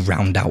 Another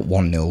ground-out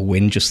 1-0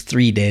 win just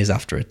 3 days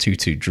after a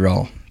 2-2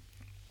 draw.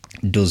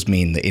 Does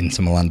mean that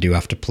Inter Milan do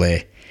have to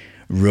play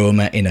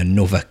Roma in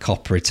another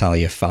Coppa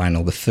Italia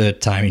final, the third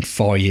time in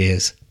 4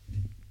 years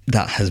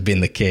that has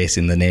been the case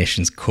in the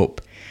Nations Cup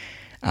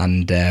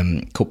and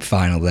Cup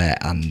final there,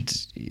 and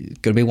it's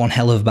going to be one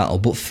hell of a battle.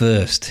 But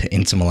first,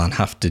 Inter Milan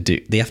have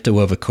to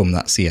overcome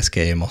that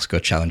CSKA Moscow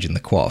challenge in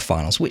the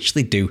quarterfinals, which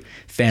they do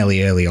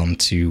fairly early on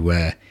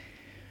to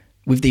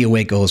with the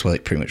away goals. Well,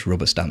 it pretty much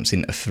rubber stamps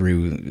Inter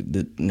through.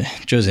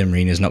 Jose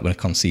Mourinho is not going to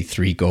concede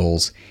 3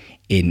 goals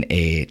in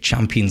a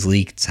Champions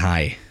League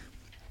tie,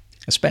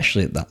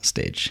 especially at that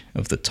stage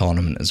of the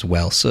tournament as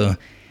well. So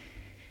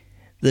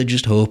they're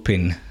just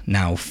hoping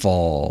now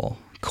for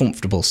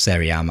comfortable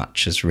Serie A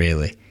matches,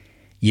 really.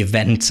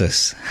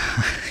 Juventus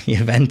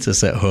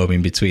at home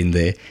in between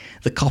the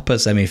Coppa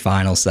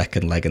semi-final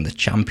second leg and the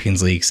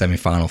Champions League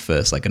semi-final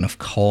first leg. And of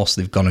course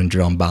they've gone and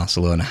drawn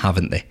Barcelona,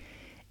 haven't they?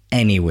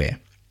 Anyway,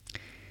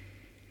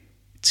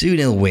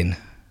 2-0 win,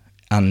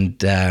 and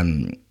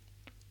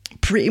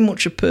pretty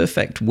much a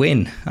perfect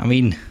win. I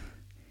mean,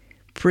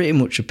 pretty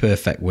much a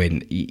perfect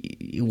win.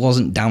 It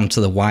wasn't down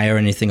to the wire or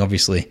anything.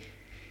 Obviously,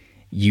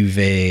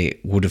 Juve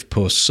would have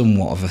posed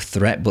somewhat of a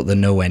threat, but they're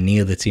nowhere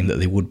near the team that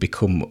they would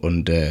become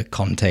under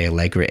Conte,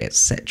 Allegri,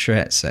 etc.,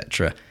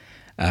 etc.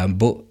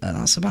 But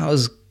that's about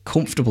as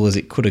comfortable as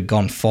it could have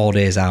gone 4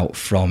 days out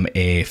from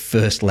a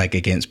first leg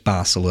against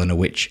Barcelona,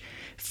 which,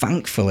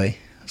 thankfully,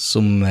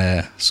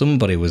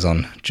 somebody was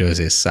on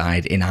Jose's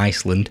side in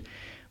Iceland,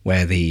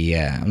 where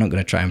I'm not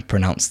going to try and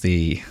pronounce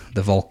the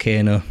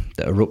volcano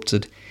that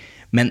erupted,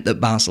 meant that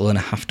Barcelona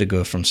have to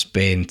go from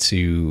Spain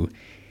to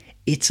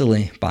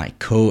Italy by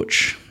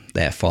coach.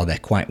 Therefore, they're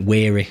quite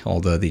wary,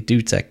 although they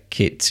do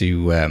take it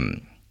to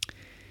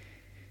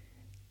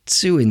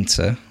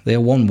Inter. They're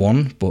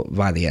 1-1, but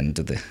by the end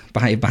of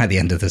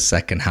the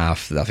second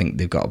half, I think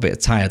they've got a bit of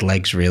tired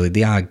legs. Really,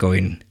 they are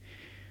going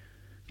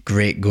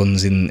great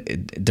guns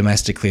in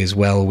domestically as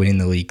well, winning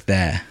the league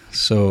there.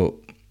 So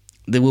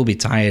they will be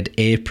tired.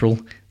 April,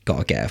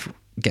 got to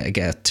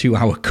get a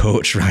 2-hour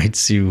coach ride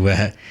to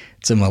Milan,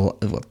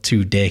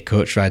 2-day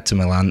coach ride to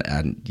Milan,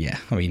 and yeah,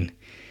 I mean,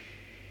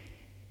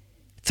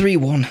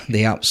 3-1,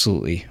 they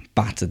absolutely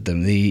battered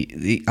them.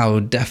 I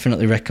would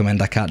definitely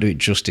recommend, I can't do it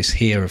justice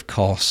here, of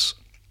course,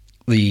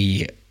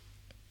 the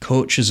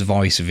Coach's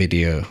Voice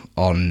video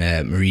on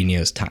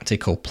Mourinho's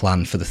tactical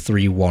plan for the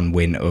 3-1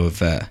 win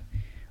over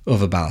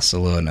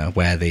Barcelona,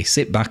 where they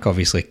sit back,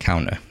 obviously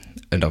counter,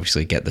 and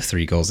obviously get the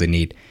 3 goals they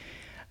need.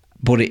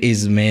 But it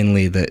is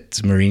mainly that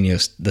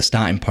the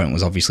starting point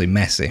was obviously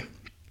Messi.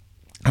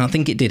 And I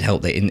think it did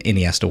help that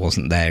Iniesta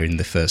wasn't there in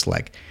the first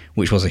leg,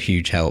 which was a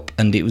huge help.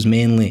 And it was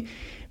mainly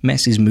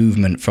Messi's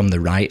movement from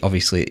the right.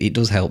 Obviously, it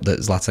does help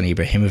that Zlatan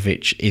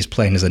Ibrahimovic is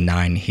playing as a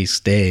 9. He's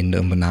staying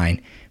number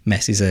 9.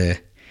 Messi's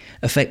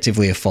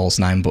effectively a false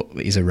 9, but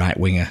he's a right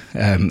winger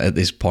at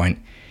this point.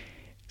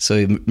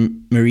 So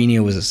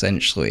Mourinho was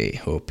essentially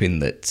hoping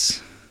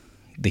that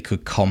they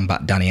could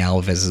combat Dani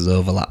Alves'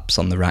 overlaps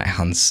on the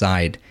right-hand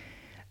side.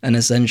 And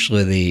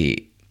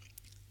essentially,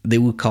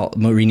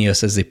 Mourinho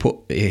says they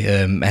put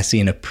Messi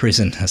in a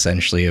prison,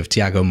 essentially, of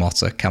Thiago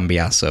Motta,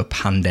 Cambiasso,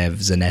 Pandev,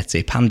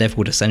 Zanetti. Pandev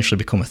would essentially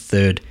become a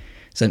third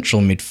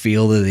central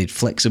midfielder. They'd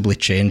flexibly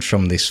change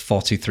from this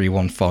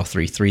 4-2-3-1,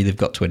 4-3-3. They've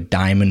got to a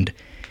diamond.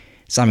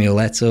 Samuel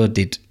Eto'o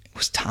did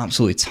was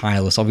absolutely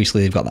tireless.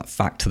 Obviously, they've got that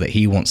factor that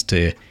he wants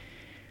to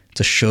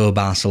show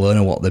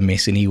Barcelona what they're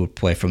missing. He would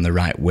play from the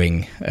right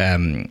wing,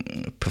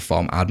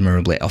 perform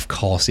admirably. Of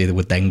course, he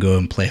would then go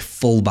and play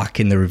full back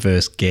in the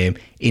reverse game,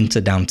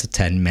 Inter down to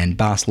 10 men.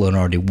 Barcelona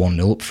already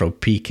 1-0 up from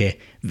Piqué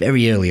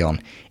very early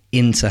on.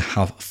 Inter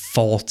have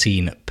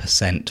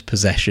 14%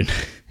 possession.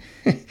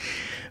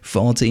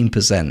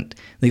 14%.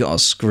 They got a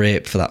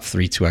scrape for that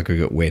 3-2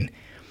 aggregate win.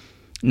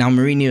 Now,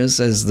 Mourinho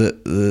says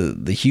that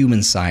the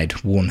human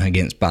side won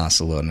against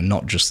Barcelona,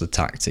 not just the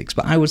tactics.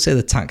 But I would say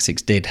the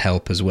tactics did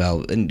help as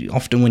well. And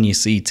often when you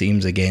see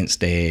teams against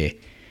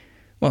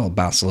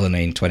Barcelona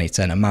in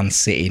 2010, a Man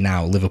City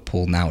now,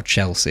 Liverpool now,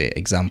 Chelsea,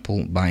 example,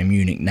 Bayern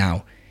Munich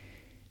now,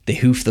 they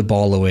hoof the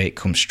ball away, it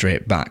comes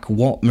straight back.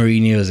 What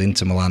Mourinho's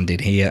Inter Milan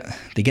did here,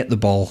 they get the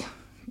ball.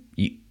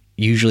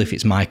 Usually if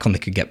it's Maicon, they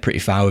could get pretty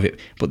far with it,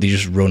 but they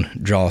just run,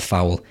 draw a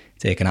foul,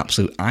 take an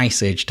absolute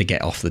ice age to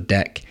get off the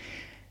deck.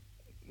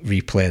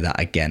 Replay that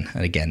again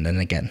and again and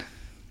again.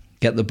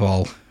 Get the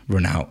ball,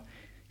 run out,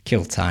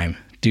 kill time,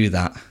 do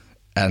that.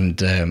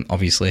 And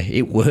obviously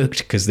it worked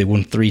because they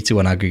won 3-2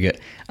 on aggregate,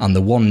 and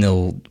the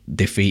 1-0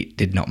 defeat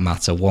did not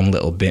matter one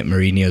little bit.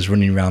 Mourinho's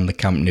running around the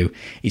Camp Nou.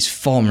 His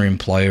former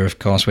employer, of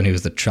course, when he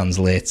was the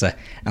translator,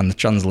 and the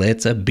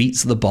translator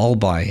beats the ball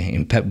boy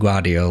in Pep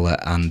Guardiola,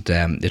 and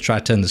they try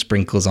to turn the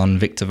sprinklers on.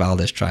 Victor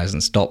Valdés tries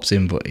and stops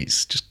him, but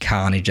it's just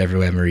carnage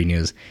everywhere.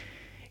 Mourinho's.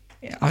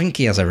 I think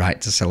he has a right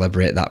to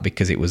celebrate that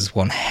because it was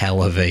one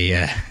hell of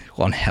a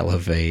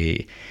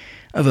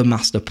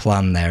master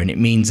plan there, and it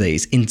means that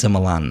it's Inter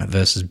Milan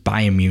versus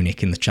Bayern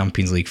Munich in the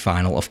Champions League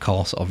final. Of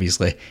course,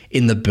 obviously,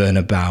 in the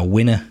Bernabeu,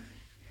 winner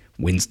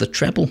wins the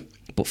treble.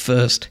 But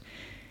first,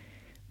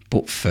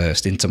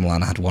 Inter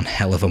Milan had one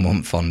hell of a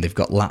month on. They've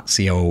got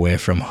Lazio away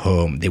from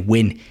home. They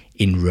win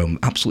in Rome,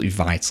 absolutely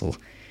vital.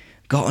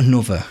 Got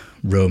another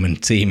Roman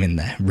team in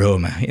there,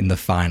 Roma, in the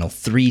final.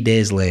 3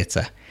 days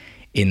later,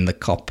 in the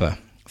Coppa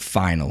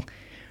final.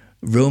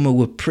 Roma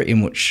were pretty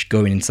much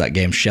going into that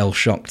game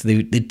shell-shocked.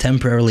 They'd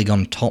temporarily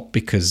gone top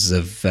because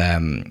of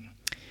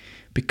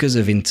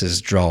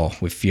Inter's draw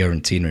with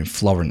Fiorentina in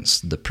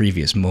Florence the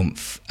previous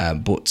month,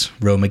 but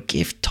Roma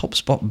gave top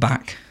spot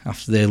back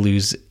after they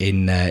lose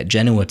in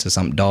Genoa to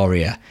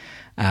Sampdoria.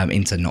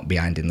 Inter not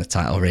behind in the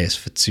title race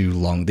for too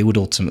long. They would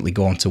ultimately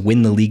go on to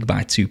win the league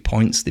by 2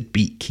 points. They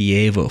beat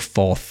Chievo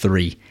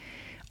 4-3.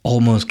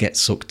 Almost get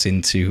sucked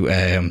into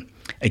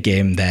a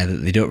game there that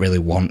they don't really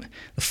want.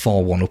 The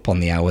 4-1 up on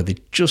the hour. They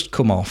just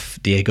come off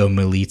Diego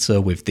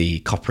Milito with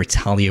the Coppa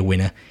Italia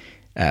winner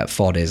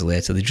 4 days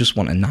later. They just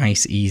want a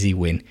nice, easy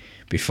win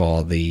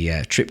before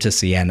the trip to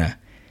Siena,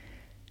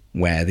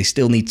 where they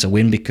still need to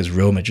win because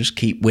Roma just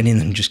keep winning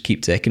and just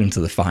keep taking them to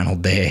the final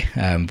day.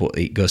 But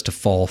it goes to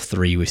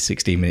 4-3 with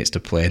 16 minutes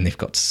to play, and they've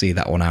got to see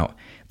that one out.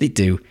 They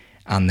do.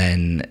 And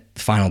then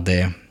the final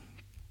day,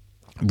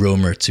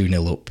 Roma are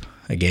 2-0 up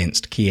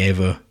against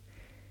Chievo.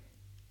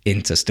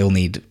 Inter still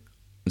need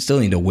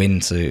a win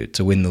to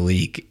win the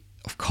league.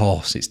 Of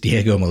course, it's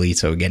Diego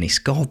Milito again. He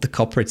scored the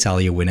Coppa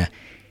Italia winner.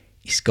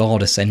 He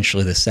scored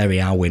essentially the Serie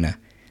A winner.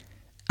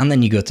 And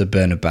then you go to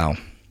Bernabeu.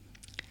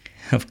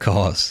 Of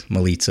course,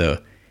 Milito,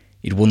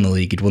 he'd won the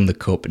league, he'd won the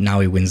cup. Now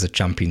he wins the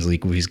Champions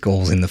League with his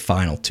goals in the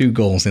final. 2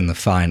 goals in the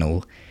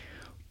final.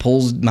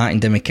 Pulls Martin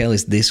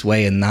Demichelis this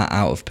way and that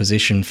out of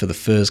position for the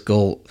first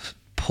goal.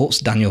 Puts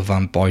Daniel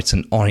Van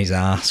Buiten on his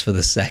arse for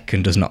the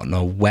second. Does not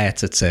know where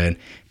to turn.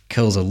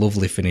 Kills a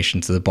lovely finish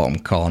into the bottom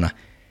corner.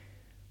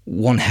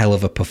 One hell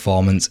of a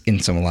performance.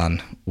 Inter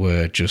Milan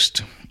were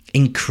just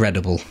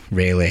incredible,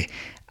 really.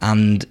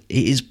 And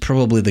it is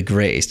probably the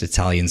greatest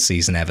Italian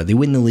season ever. They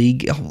win the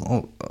league,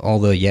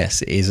 although,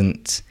 yes, it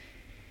isn't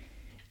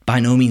by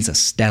no means a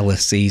stellar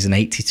season.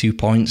 82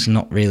 points,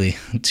 not really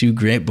too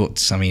great.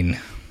 But, I mean,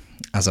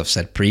 as I've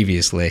said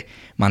previously,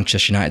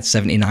 Manchester United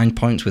 79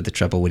 points with the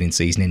treble winning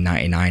season in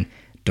 99.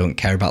 Don't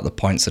care about the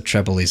points. The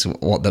treble is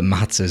what that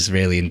matters,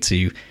 really, and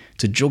to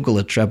juggle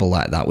a treble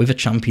like that with a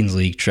Champions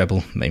League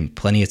treble. I mean,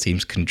 plenty of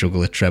teams can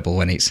juggle a treble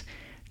when it's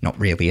not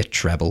really a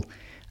treble,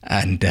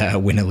 and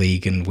win a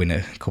league and win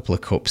a couple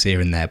of cups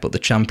here and there. But the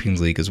Champions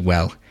League as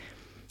well,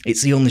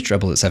 it's the only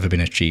treble that's ever been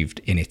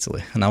achieved in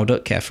Italy. And I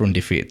don't care for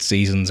undefeated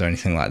seasons or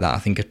anything like that. I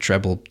think a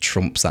treble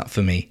trumps that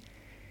for me.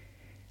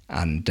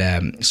 And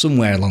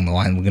somewhere along the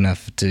line, we're going to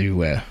have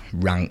to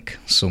rank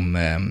some.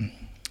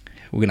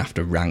 We're going to have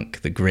to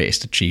rank the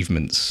greatest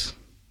achievements.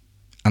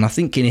 And I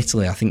think in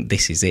Italy, I think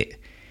this is it.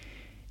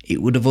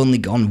 It would have only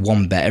gone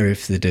one better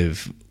if they'd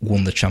have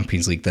won the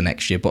Champions League the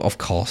next year. But of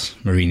course,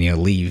 Mourinho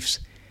leaves.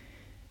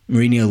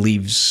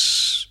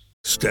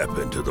 Step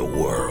into the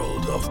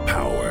world of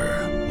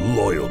power,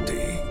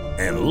 loyalty,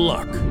 and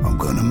luck. I'm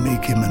going to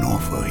make him an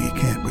offer he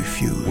can't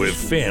refuse. With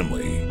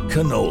family,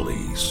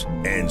 cannolis,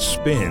 and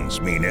spins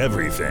mean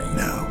everything.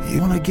 Now, you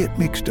want to get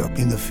mixed up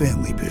in the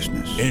family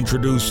business.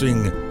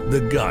 Introducing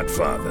The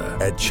Godfather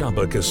at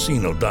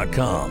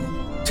ChumbaCasino.com.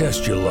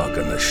 Test your luck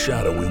in the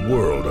shadowy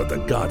world of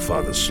The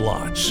Godfather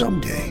slot.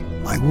 Someday,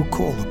 I will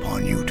call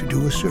upon you to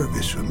do a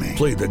service for me.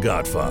 Play The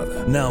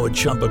Godfather now at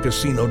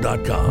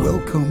ChumbaCasino.com.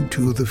 Welcome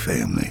to the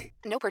family.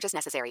 No purchase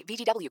necessary.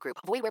 VGW Group.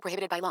 Void where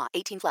prohibited by law.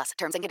 18+.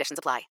 Terms and conditions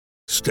apply.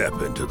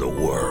 Step into the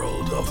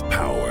world of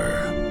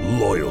power,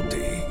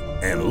 loyalty,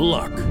 and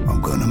luck. I'm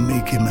gonna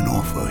make him an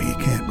offer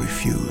he can't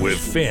refuse. With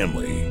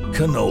family,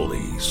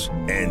 cannolis,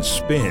 and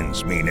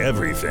spins mean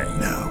everything.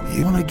 Now,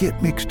 you wanna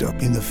get mixed up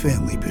in the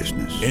family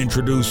business.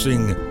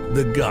 Introducing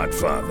The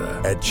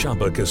Godfather at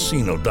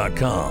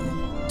ChumbaCasino.com.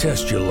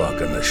 Test your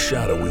luck in the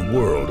shadowy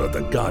world of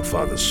The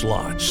Godfather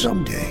slot.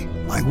 Someday,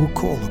 I will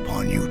call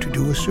upon you to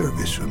do a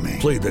service for me.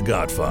 Play The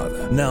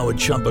Godfather now at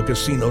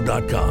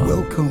ChumbaCasino.com.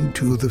 Welcome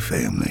to the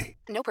family.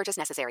 No purchase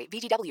necessary.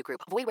 VGW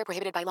Group. Void where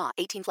prohibited by law.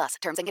 18+.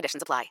 Terms and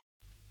conditions apply.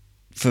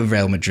 For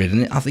Real Madrid,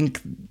 and I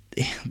think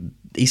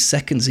his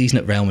second season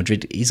at Real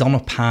Madrid, he's on a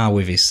par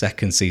with his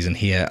second season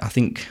here. I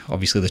think,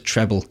 obviously, the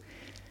treble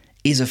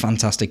is a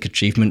fantastic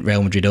achievement.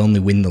 Real Madrid only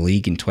win the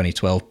league in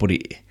 2012, but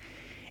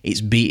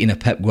it's beating a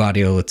Pep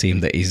Guardiola team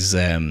that is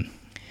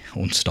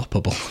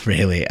unstoppable,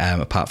 really,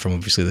 apart from,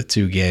 obviously, the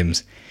two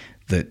games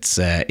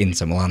that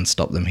Inter Milan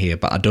stopped them here.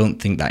 But I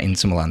don't think that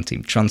Inter Milan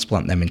team,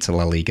 transplant them into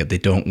La Liga, they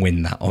don't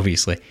win that,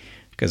 obviously,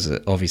 because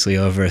obviously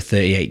over a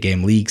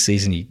 38-game league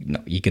season,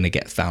 you're going to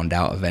get found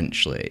out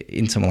eventually.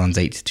 Inter Milan's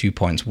 82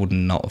 points would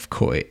not have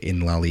cut it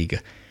in La Liga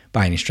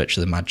by any stretch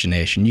of the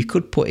imagination. You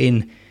could put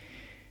in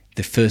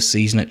the first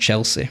season at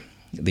Chelsea,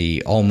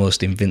 the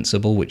almost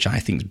invincible, which I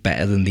think is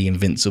better than the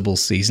invincible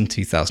season,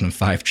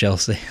 2005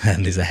 Chelsea,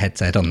 and there's a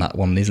head-to-head on that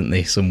one, isn't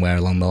there, somewhere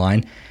along the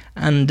line.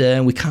 And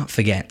we can't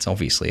forget,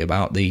 obviously,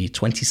 about the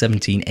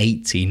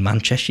 2017-18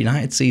 Manchester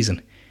United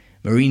season.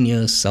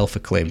 Mourinho's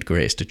self-acclaimed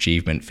greatest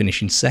achievement,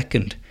 finishing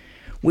second,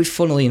 with,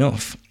 funnily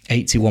enough,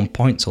 81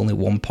 points, only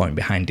 1 point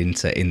behind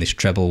Inter in this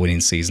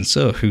treble-winning season.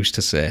 So who's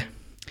to say?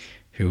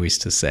 Who is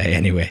to say,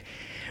 anyway?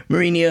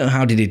 Mourinho,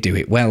 how did he do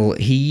it? Well,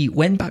 he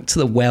went back to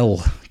the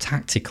well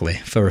tactically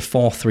for a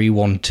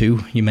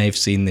 4-3-1-2. You may have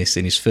seen this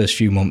in his first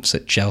few months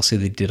at Chelsea.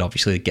 They did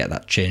obviously get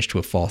that changed to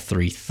a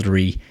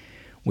 4-3-3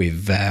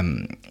 with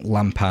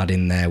Lampard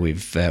in there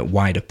with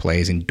wider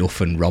players in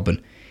Duff and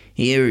Robben.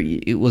 Here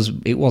it was a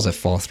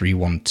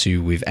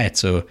 4-3-1-2 with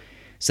Eto'o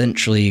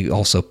centrally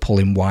also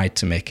pulling wide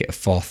to make it a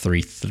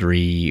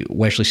 4-3-3.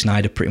 Wesley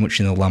Sneijder pretty much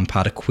in the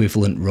Lampard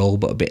equivalent role,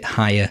 but a bit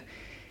higher.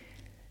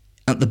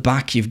 At the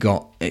back, you've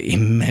got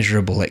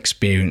immeasurable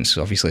experience.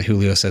 Obviously,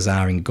 Julio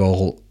Cesar in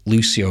goal,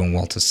 Lucio and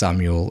Walter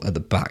Samuel at the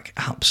back.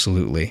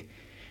 Absolutely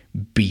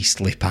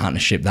beastly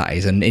partnership that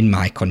is. And in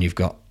Maicon, you've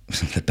got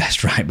the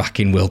best right back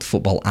in world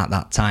football at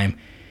that time.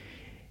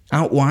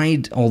 Out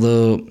wide,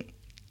 although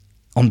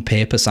on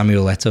paper,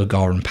 Samuel Eto'o,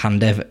 Goran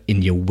Pandev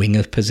in your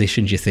winger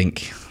positions, you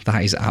think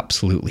that is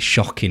absolutely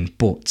shocking.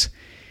 But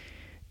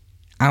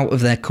out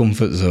of their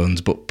comfort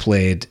zones, but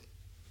played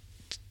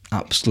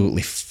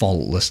absolutely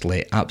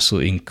faultlessly,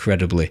 absolutely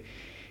incredibly.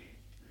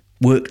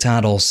 Worked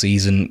hard all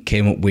season,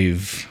 came up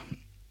with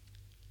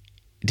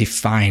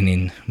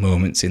defining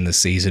moments in the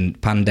season.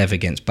 Pandev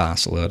against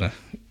Barcelona,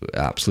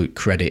 absolute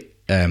credit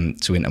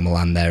to Inter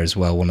Milan there as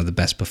well. One of the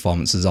best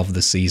performances of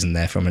the season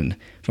there from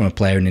a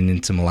player in an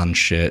Inter Milan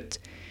shirt.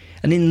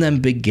 And in them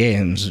big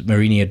games,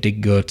 Mourinho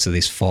did go to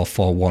this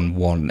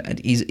 4-4-1-1. And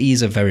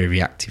he's a very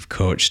reactive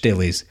coach,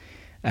 still is.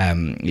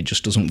 It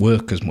just doesn't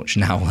work as much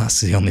now.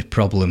 That's the only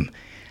problem.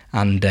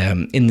 And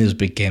in those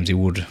big games, it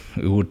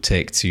would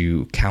take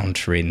to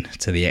countering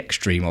to the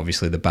extreme.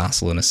 Obviously, the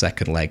Barcelona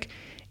second leg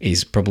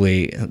is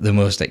probably the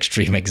most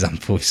extreme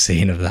example we've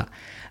seen of that.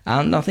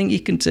 And I think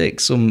you can take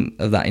some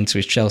of that into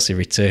his Chelsea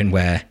return,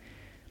 where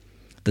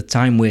the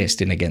time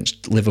wasting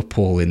against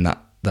Liverpool in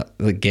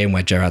the game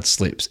where Gerrard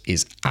slips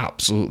is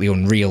absolutely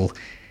unreal.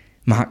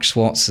 Mark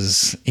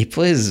Schwartz he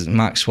plays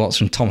Mark Schwartz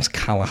from Thomas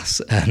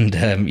Callas, and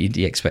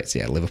you expect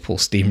Liverpool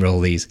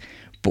steamroll these,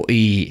 but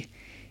he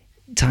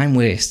time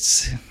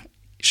wastes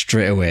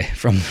straight away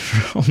from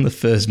the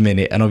first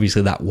minute, and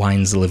obviously that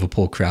winds the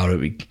Liverpool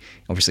crowd. It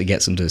obviously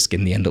gets them to the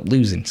skin. They end up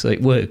losing, so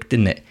it worked,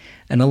 didn't it?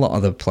 And a lot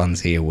of the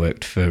plans here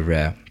worked for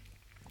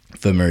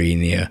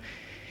Mourinho.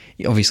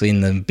 Obviously, in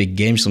the big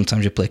games,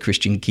 sometimes you play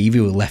Christian Kiwi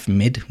with left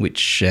mid,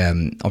 which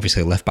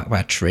obviously left back by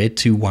a trade,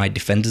 two wide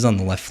defenders on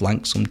the left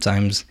flank.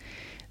 Sometimes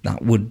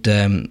that would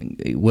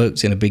it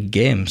worked in a big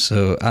game.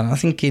 So, and I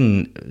think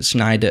in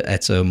Sneijder,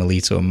 Eto'o,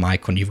 Milito, and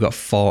Maicon, you've got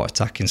four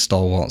attacking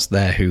stalwarts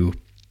there who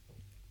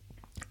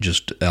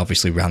just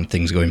obviously ran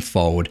things going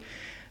forward,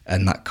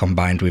 and that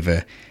combined with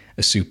a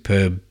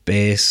superb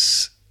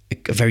base,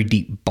 a very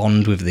deep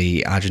bond with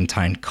the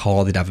Argentine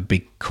core. They'd have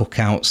big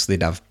cookouts,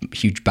 they'd have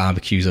huge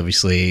barbecues,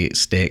 obviously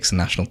steaks, a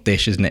national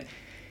dish, isn't it?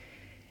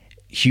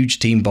 Huge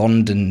team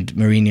bond, and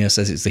Mourinho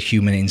says it's the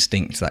human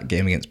instinct, that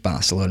game against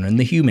Barcelona, and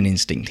the human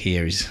instinct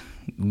here is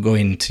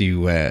going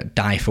to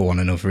die for one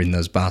another in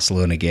those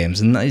Barcelona games,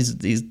 and that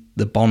is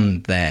the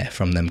bond there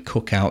from them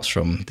cookouts.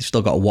 They've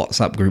still got a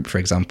WhatsApp group, for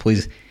example.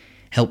 He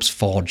helps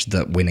forge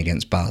that win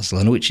against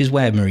Barcelona, which is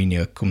where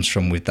Mourinho comes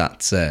from with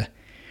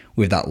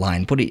that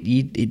line, but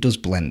it does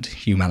blend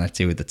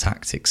humanity with the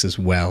tactics as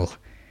well.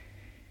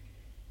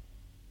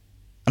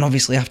 And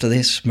obviously after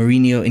this,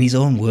 Mourinho, in his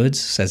own words,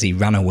 says he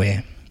ran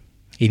away.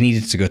 he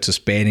needed to go to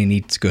Spain. He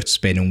needed to go to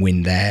Spain and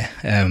win there,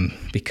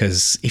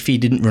 because if he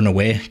didn't run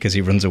away, because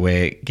he runs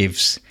away, it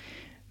gives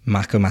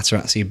Marco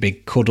Materazzi a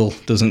big cuddle,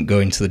 doesn't go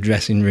into the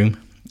dressing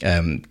room,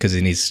 because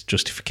in his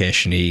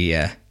justification he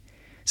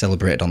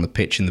celebrated on the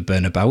pitch in the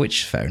Bernabeu,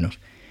 which is fair enough.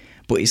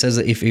 But he says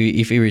that if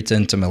he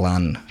returned to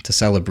Milan to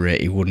celebrate,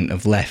 he wouldn't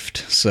have left.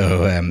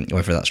 So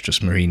whether that's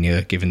just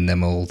Mourinho giving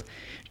them old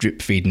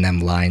drip-feeding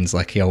them lines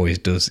like he always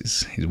does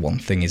is one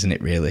thing, isn't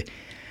it, really?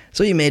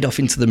 So he made off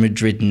into the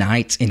Madrid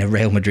night in a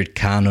Real Madrid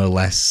car, no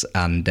less,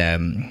 and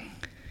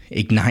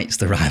ignites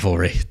the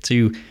rivalry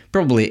to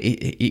probably,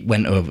 it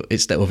went over,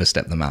 it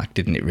overstepped the mark,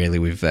 didn't it, really,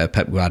 with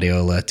Pep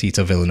Guardiola,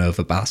 Tito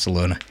Villanova,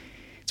 Barcelona,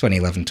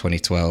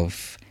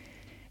 2011-2012.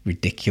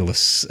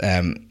 Ridiculous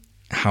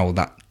how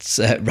that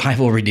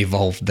rivalry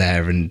devolved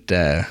there, and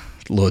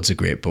loads of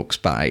great books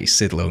by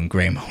Sidlow and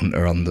Graham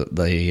Hunter on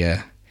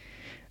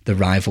the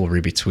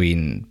rivalry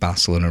between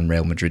Barcelona and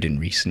Real Madrid in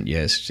recent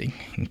years.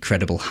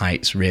 Incredible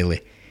heights,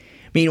 really.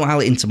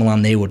 Meanwhile, at Inter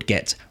Milan, they would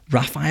get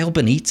Rafael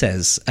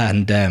Benitez,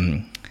 and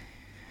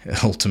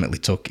ultimately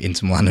took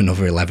Inter Milan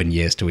another 11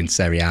 years to win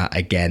Serie A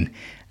again.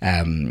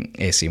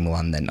 AC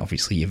Milan then,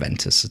 obviously,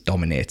 Juventus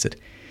dominated.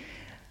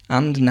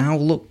 And now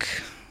look,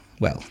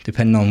 well,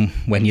 depending on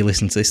when you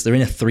listen to this, they're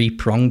in a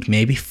three-pronged,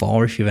 maybe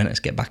four if Juventus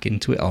get back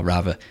into it, or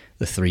rather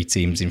the three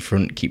teams in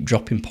front keep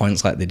dropping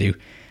points like they do.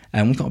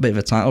 We've got a bit of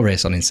a title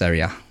race on in Serie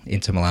A.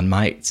 Inter Milan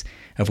might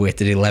have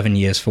waited 11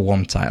 years for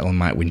one title and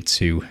might win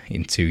two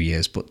in 2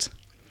 years, but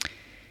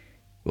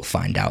we'll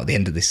find out at the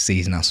end of this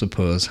season, I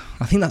suppose.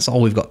 I think that's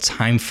all we've got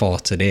time for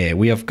today.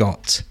 We have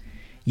got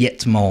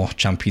yet more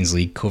Champions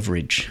League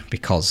coverage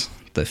because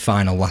the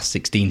final last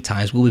 16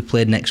 ties will be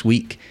played next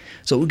week.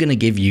 So we're going to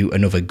give you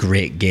another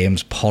Great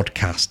Games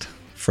podcast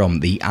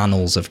from the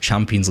annals of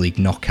Champions League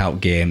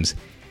knockout games.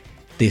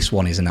 This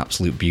one is an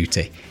absolute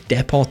beauty.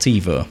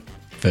 Deportivo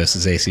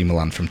versus AC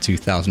Milan from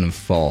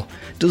 2004.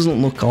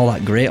 Doesn't look all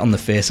that great on the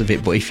face of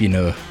it, but if you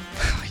know,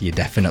 you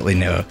definitely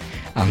know.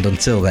 And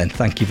until then,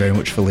 thank you very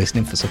much for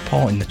listening, for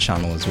supporting the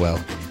channel as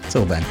well.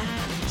 Till then,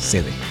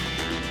 silly.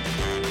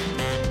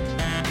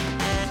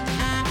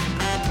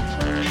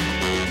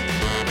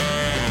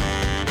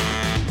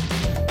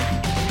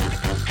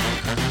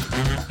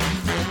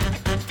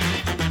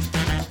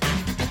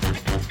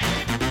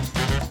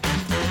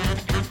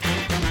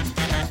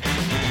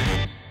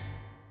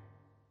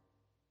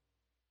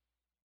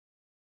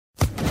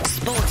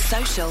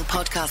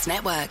 Podcast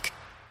Network.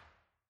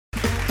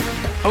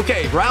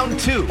 Okay, round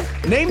two.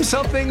 Name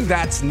something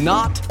that's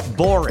not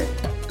boring.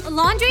 A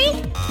laundry?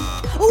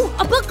 Ooh,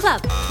 a book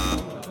club.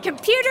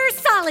 Computer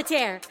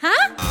solitaire,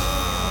 huh?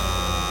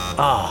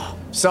 Ah,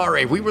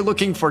 sorry, we were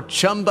looking for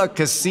Chumba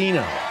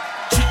Casino.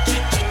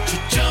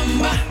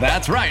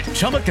 That's right,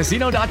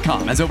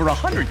 ChumbaCasino.com has over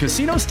 100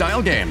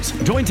 casino-style games.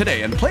 Join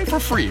today and play for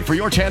free for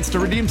your chance to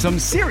redeem some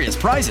serious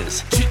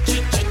prizes.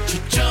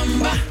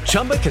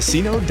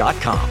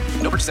 ChumbaCasino.com.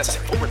 No purchase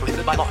necessary. Void where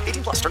prohibited by law.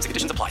 18+ terms and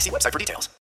conditions apply. See website for details.